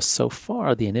is, although so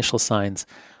far the initial signs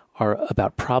are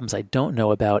about problems. I don't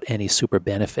know about any super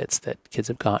benefits that kids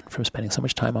have gotten from spending so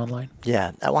much time online.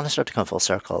 Yeah, I want to start to come full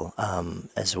circle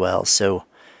as well. So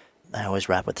I always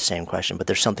wrap with the same question, but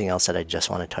there's something else that I just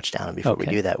want to touch down on before we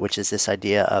do that, which is this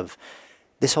idea of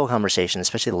this whole conversation,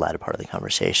 especially the latter part of the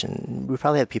conversation. We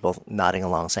probably have people nodding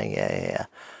along saying, yeah.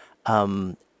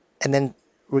 And then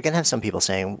we're going to have some people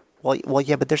saying, well,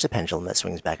 yeah, but there's a pendulum that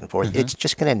swings back and forth. Mm-hmm. It's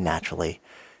just going to naturally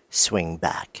swing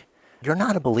back. You're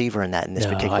not a believer in that in this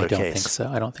particular case.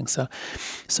 I don't think so.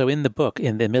 So in the book,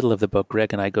 in the middle of the book,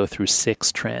 Greg and I go through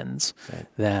 6 trends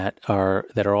that are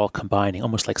all combining,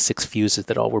 almost like 6 fuses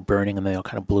that all were burning and they all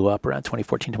kind of blew up around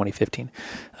 2014, 2015.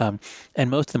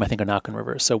 And most of them I think are not going to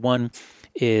reverse. So one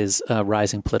is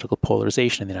rising political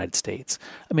polarization in the United States.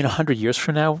 I mean, 100 years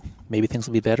from now, maybe things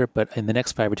will be better, but in the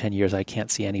next 5 or 10 years, I can't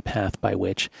see any path by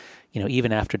which,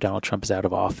 even after Donald Trump is out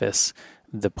of office,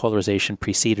 the polarization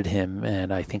preceded him,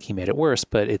 and I think he made it worse,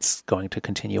 but it's going to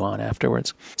continue on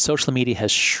afterwards. Social media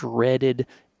has shredded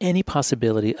any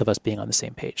possibility of us being on the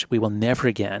same page. We will never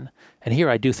again, and here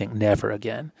I do think never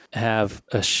again, have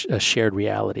a shared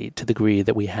reality to the degree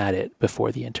that we had it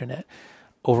before the internet.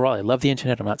 Overall, I love the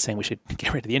internet. I'm not saying we should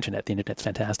get rid of the internet. The internet's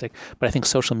fantastic. But I think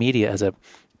social media as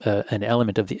an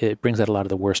element of it brings out a lot of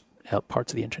the worst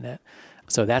parts of the internet.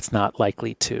 So that's not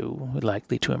likely to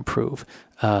improve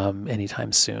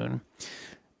anytime soon.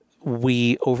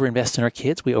 We overinvest in our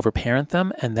kids. We overparent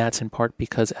them. And that's in part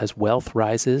because as wealth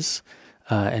rises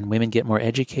and women get more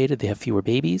educated, they have fewer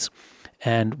babies.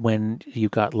 And when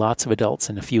you've got lots of adults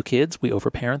and a few kids, we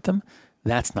overparent them.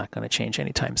 That's not going to change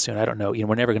anytime soon. I don't know.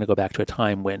 We're never going to go back to a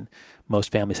time when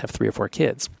most families have 3 or 4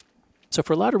 kids. So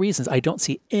for a lot of reasons, I don't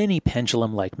see any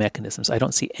pendulum-like mechanisms. I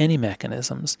don't see any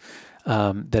mechanisms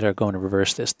that are going to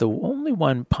reverse this. The only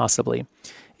one possibly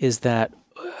is that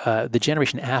the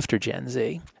generation after Gen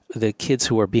Z, the kids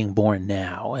who are being born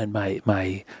now, and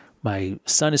my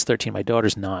son is 13, my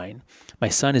daughter's 9. My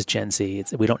son is Gen Z.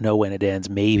 We don't know when it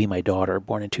ends. Maybe my daughter,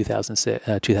 born in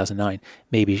 2009,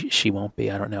 maybe she won't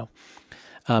be. I don't know.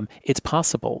 It's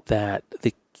possible that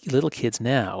the little kids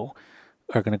now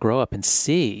are going to grow up and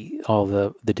see all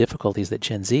the difficulties that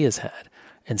Gen Z has had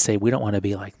and say, we don't want to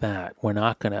be like that. We're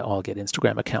not going to all get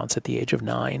Instagram accounts at the age of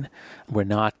 9. We're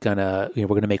not going to, we're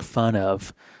going to make fun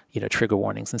of, trigger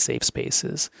warnings and safe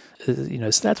spaces. So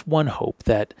that's one hope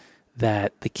that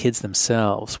the kids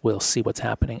themselves will see what's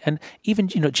happening. And even,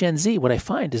 Gen Z, what I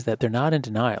find is that they're not in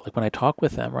denial. Like when I talk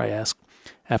with them, or I ask,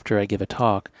 after I give a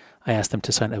talk, I ask them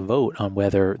to sign a vote on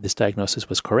whether this diagnosis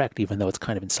was correct, even though it's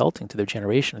kind of insulting to their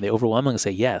generation. And they overwhelmingly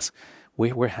say, yes,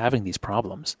 we're having these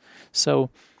problems. So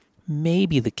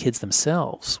maybe the kids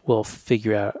themselves will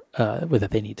figure out whether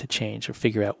they need to change or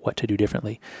figure out what to do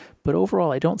differently. But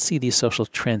overall, I don't see these social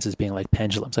trends as being like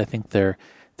pendulums. I think they're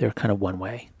kind of one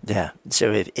way. Yeah.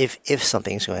 So if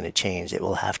something's going to change, it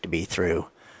will have to be through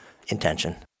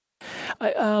intention.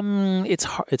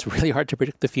 It's really hard to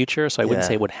predict the future, so I wouldn't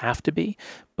say it would have to be,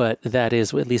 but that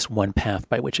is at least one path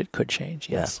by which it could change,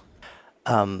 yes.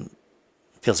 Yeah.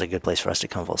 Feels like a good place for us to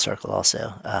come full circle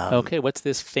also. Okay, what's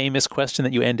this famous question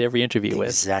that you end every interview with?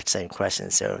 Exact same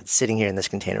question. So sitting here in this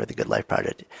container with the Good Life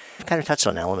Project, I've kind of touched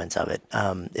on elements of it.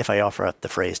 If I offer up the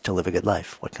phrase, to live a good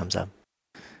life, what comes up?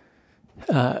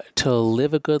 To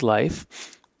live a good life.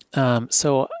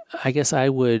 So I guess I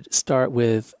would start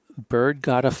with bird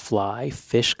gotta fly,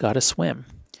 fish gotta swim.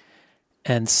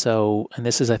 And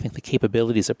this is, I think, the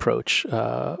capabilities approach,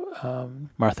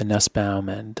 Martha Nussbaum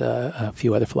and a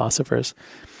few other philosophers.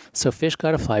 So fish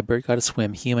gotta fly, bird gotta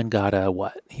swim, human gotta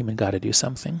what? Human gotta do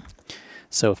something.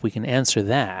 So if we can answer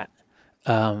that,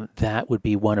 that would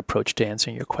be one approach to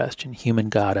answering your question. Human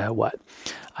gotta what?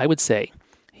 I would say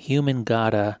human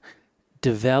gotta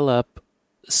develop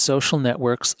social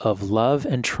networks of love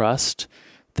and trust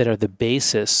that are the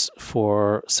basis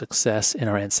for success in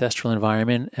our ancestral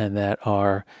environment and that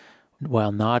are,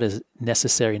 while not as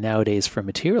necessary nowadays for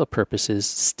material purposes,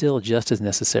 still just as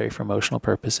necessary for emotional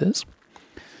purposes.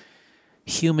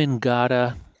 Human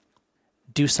gotta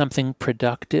do something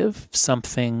productive,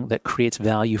 something that creates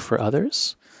value for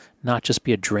others, not just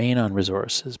be a drain on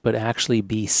resources, but actually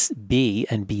be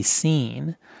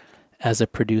seen as a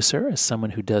producer, as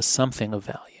someone who does something of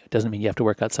value. It doesn't mean you have to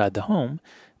work outside the home,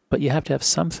 but you have to have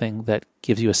something that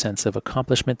gives you a sense of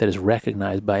accomplishment that is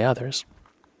recognized by others.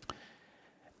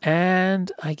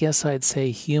 And I guess I'd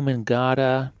say human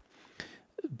gotta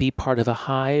be part of a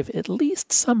hive, at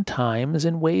least sometimes,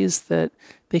 in ways that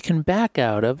they can back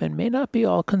out of and may not be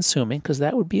all-consuming, because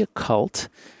that would be a cult.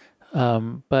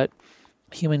 But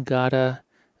human gotta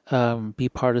be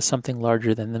part of something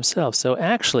larger than themselves. So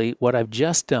actually, what I've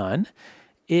just done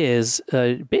is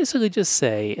basically just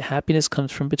say happiness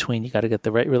comes from between. You got to get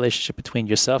the right relationship between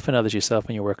yourself and others, yourself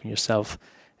and your work, and yourself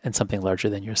and something larger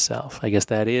than yourself. I guess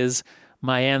that is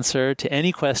my answer to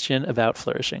any question about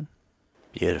flourishing.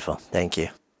 Beautiful. Thank you.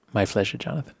 My pleasure,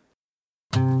 Jonathan.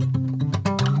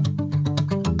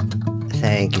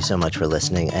 Thank you so much for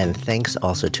listening, and thanks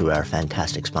also to our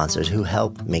fantastic sponsors who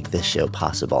help make this show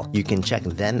possible. You can check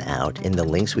them out in the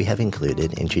links we have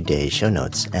included in today's show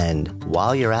notes. And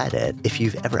while you're at it, if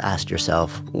you've ever asked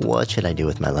yourself, what should I do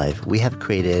with my life? We have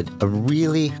created a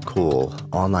really cool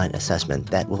online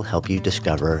assessment that will help you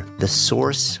discover the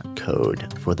source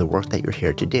code for the work that you're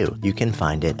here to do. You can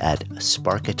find it at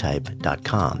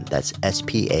sparketype.com. That's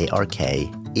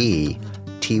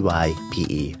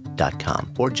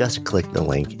SPARKETYPE.com, or just click the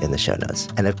link in the show notes.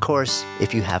 And of course,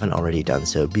 if you haven't already done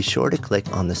so, be sure to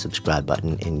click on the subscribe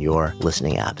button in your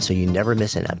listening app so you never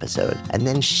miss an episode. And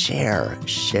then share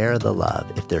the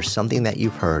love. If there's something that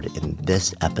you've heard in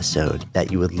this episode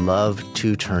that you would love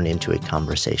to turn into a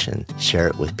conversation, share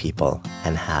it with people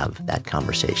and have that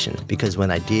conversation. Because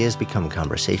when ideas become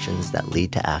conversations that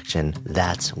lead to action,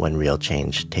 that's when real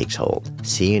change takes hold.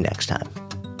 See you next time.